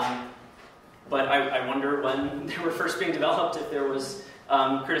 But I wonder when they were first being developed if there was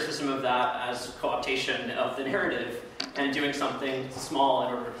criticism of that as co-optation of the narrative and doing something small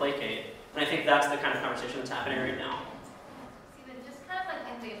in order to placate. And I think that's the kind of conversation that's happening right now. Steven, just kind of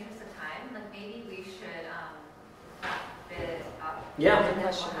like in the interest of time, like maybe we should wrap this up. Yeah. And then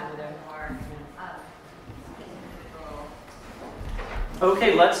we'll have more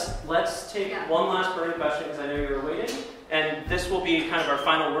Okay, let's take one last burning question because I know you're waiting, and this will be kind of our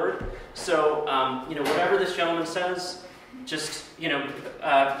final word. So, whatever this gentleman says, just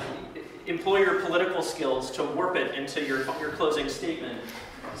employ your political skills to warp it into your closing statement.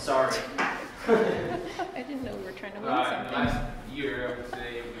 Sorry. I didn't know we were trying to win In the something. last year, I would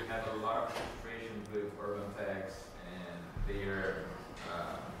say we had a lot of frustration with urban techs and their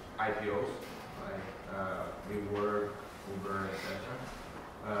IPOs, like WeWork, Uber,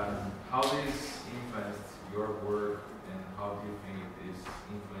 etc. How this influenced your work, and how do you think it is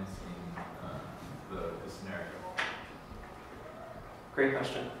influencing the scenario? Great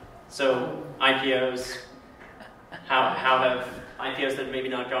question. So IPOs, how have IPOs that maybe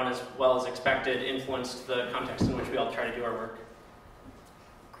not gone as well as expected influenced the context in which we all try to do our work?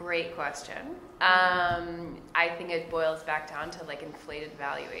 Great question. I think it boils back down to like inflated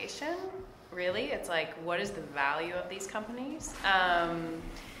valuation. Really, it's like, what is the value of these companies?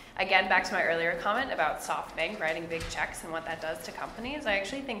 Again, back to my earlier comment about SoftBank writing big checks and what that does to companies. I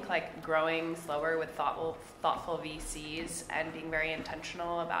actually think like growing slower with thoughtful VCs and being very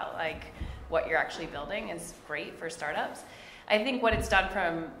intentional about like what you're actually building is great for startups. I think what it's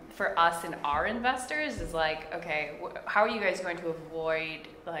done for us and our investors is like, okay, how are you guys going to avoid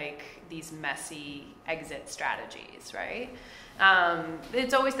like these messy exit strategies, right?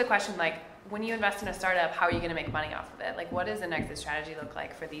 It's always the question, like, when you invest in a startup, how are you going to make money off of it? Like, what does an exit strategy look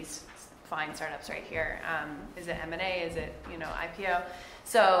like for these fine startups right here? Is it M&A? Is it, IPO?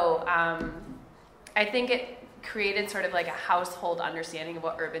 So I think it created sort of like a household understanding of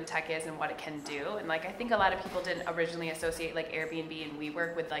what urban tech is and what it can do. And like, I think a lot of people didn't originally associate like Airbnb and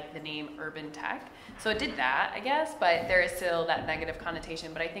WeWork with like the name urban tech. So it did that, I guess, but there is still that negative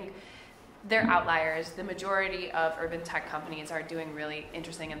connotation. But I think they're outliers. The majority of urban tech companies are doing really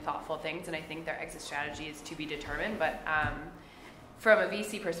interesting and thoughtful things, and I think their exit strategy is to be determined. But from a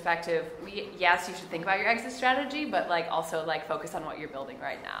VC perspective, yes, you should think about your exit strategy, but like also like focus on what you're building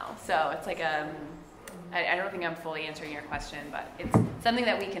right now. So it's like I don't think I'm fully answering your question, but it's something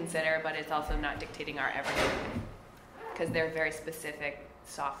that we consider, but it's also not dictating our everything because there are very specific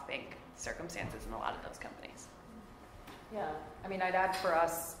SoftBank circumstances in a lot of those companies. Yeah, I mean, I'd add for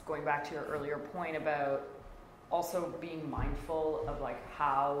us, going back to your earlier point about also being mindful of like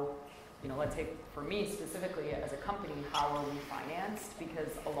how, let's say for me specifically as a company, how are we financed? Because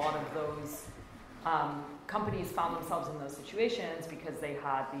a lot of those companies found themselves in those situations because they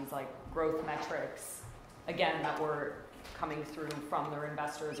had these like growth metrics, again, that were coming through from their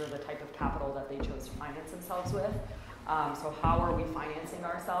investors or the type of capital that they chose to finance themselves with. So how are we financing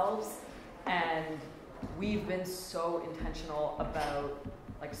ourselves? And we've been so intentional about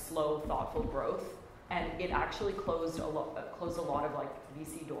like slow, thoughtful growth, and it actually closed a lot of like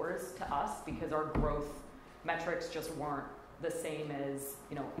VC doors to us because our growth metrics just weren't the same as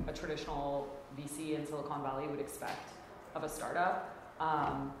a traditional VC in Silicon Valley would expect of a startup.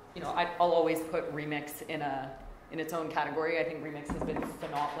 I'll always put Remix in its own category. I think Remix has been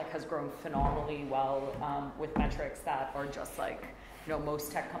has grown phenomenally well with metrics that are just like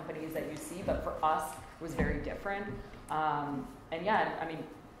most tech companies that you see, but for us it was very different. And yeah, I mean,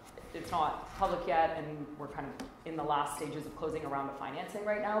 it's not public yet, and we're kind of in the last stages of closing a round of financing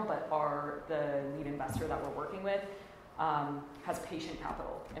right now, but the lead investor that we're working with has patient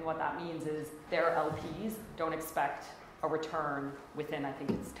capital. And what that means is their LPs don't expect a return within, I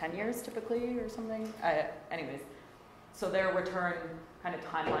think it's 10 years typically or something. Anyways, so their return kind of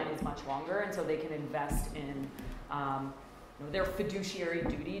timeline is much longer, and so they can invest in, their fiduciary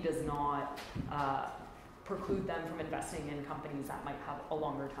duty does not preclude them from investing in companies that might have a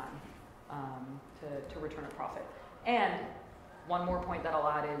longer time to return a profit. And one more point that I'll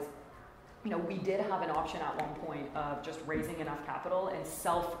add is, we did have an option at one point of just raising enough capital and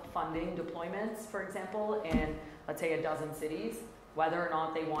self-funding deployments, for example, in, let's say, a dozen cities. Whether or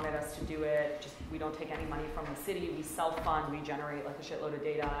not they wanted us to do it, we don't take any money from the city, we self-fund, we generate like a shitload of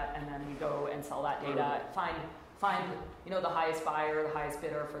data, and then we go and sell that data, find the highest buyer, the highest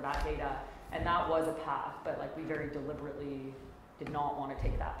bidder for that data. And that was a path, but like we very deliberately did not want to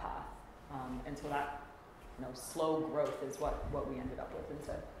take that path. And so that slow growth is what we ended up with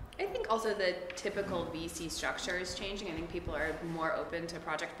instead. I think also the typical VC structure is changing. I think people are more open to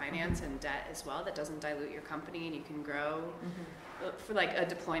project finance and debt as well. That doesn't dilute your company, and you can grow. For like a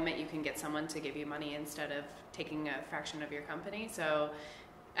deployment, you can get someone to give you money instead of taking a fraction of your company. So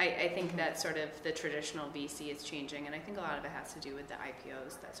I think that sort of the traditional VC is changing, and I think a lot of it has to do with the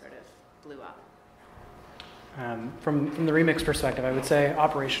IPOs that sort of blew up. From the Remix perspective, I would say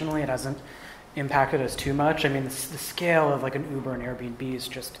operationally it hasn't impacted us too much. I mean, the scale of like an Uber and Airbnb is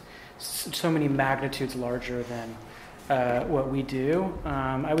just so many magnitudes larger than what we do.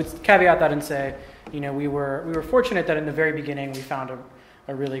 I would caveat that and say, we were fortunate that in the very beginning we found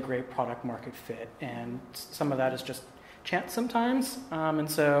a really great product market fit, and some of that is just chance sometimes. And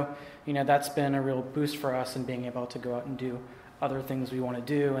so, that's been a real boost for us in being able to go out and do other things we want to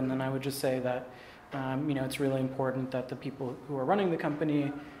do. And then I would just say that it's really important that the people who are running the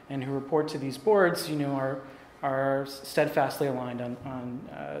company and who report to these boards, are steadfastly aligned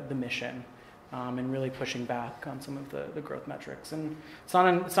on the mission. And really pushing back on some of the growth metrics. And it's not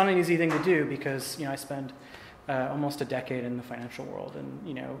an easy thing to do because, I spent almost a decade in the financial world.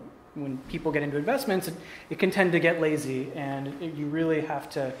 And, when people get into investments, it can tend to get lazy. And you really have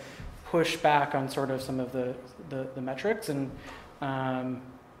to push back on sort of some of the metrics. And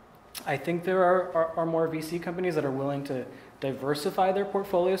I think there are more VC companies that are willing to diversify their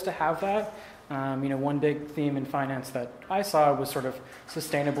portfolios to have that. One big theme in finance that I saw was sort of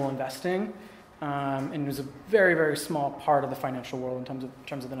sustainable investing. And it was a very, very small part of the financial world in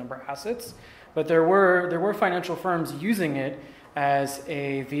terms of the number of assets. But there were financial firms using it as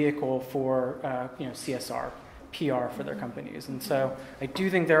a vehicle for CSR, PR for their companies. And so I do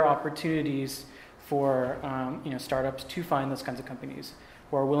think there are opportunities for startups to find those kinds of companies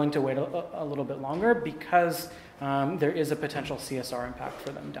who are willing to wait a little bit longer because there is a potential CSR impact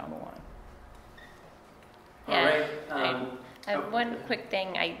for them down the line. All right. I have one quick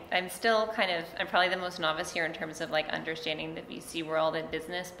thing. I'm still I'm probably the most novice here in terms of like understanding the VC world and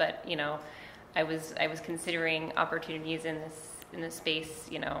business, but I was considering opportunities in this space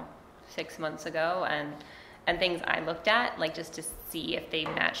 6 months ago, and things I looked at like just to see if they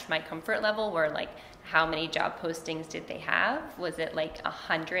matched my comfort level were like how many job postings did they have? Was it like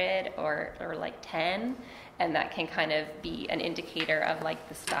 100 or like 10? And that can kind of be an indicator of like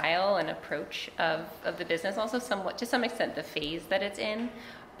the style and approach of the business, also somewhat to some extent the phase that it's in,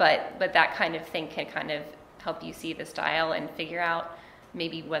 but that kind of thing can kind of help you see the style and figure out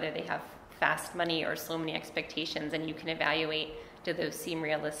maybe whether they have fast money or slow money expectations, and you can evaluate, do those seem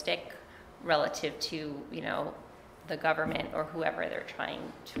realistic relative to the government or whoever they're trying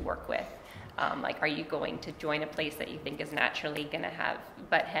to work with. Are you going to join a place that you think is naturally going to have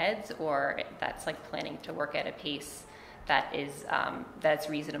butt heads, or that's like planning to work at a pace that is that's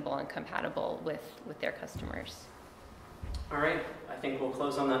reasonable and compatible with their customers? All right, I think we'll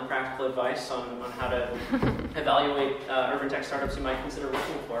close on that practical advice on how to evaluate urban tech startups you might consider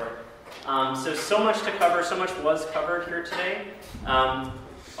working for. So much to cover, so much was covered here today.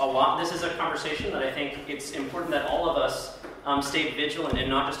 A lot. This is a conversation that I think it's important that all of us stay vigilant in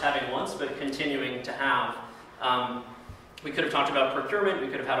not just having once, but continuing to have. We could have talked about procurement. We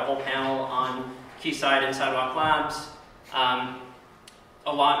could have had a whole panel on Quayside and Sidewalk Labs.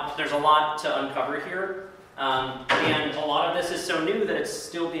 There's a lot to uncover here. And a lot of this is so new that it's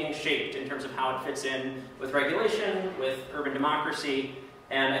still being shaped in terms of how it fits in with regulation, with urban democracy.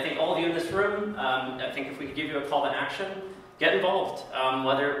 And I think all of you in this room, I think if we could give you a call to action, get involved.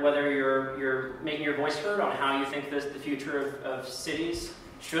 Whether you're making your voice heard on how you think the future of cities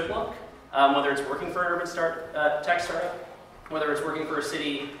should look, whether it's working for an urban tech startup, whether it's working for a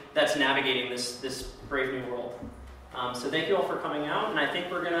city that's navigating this brave new world. So thank you all for coming out, and I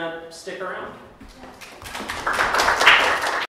think we're going to stick around.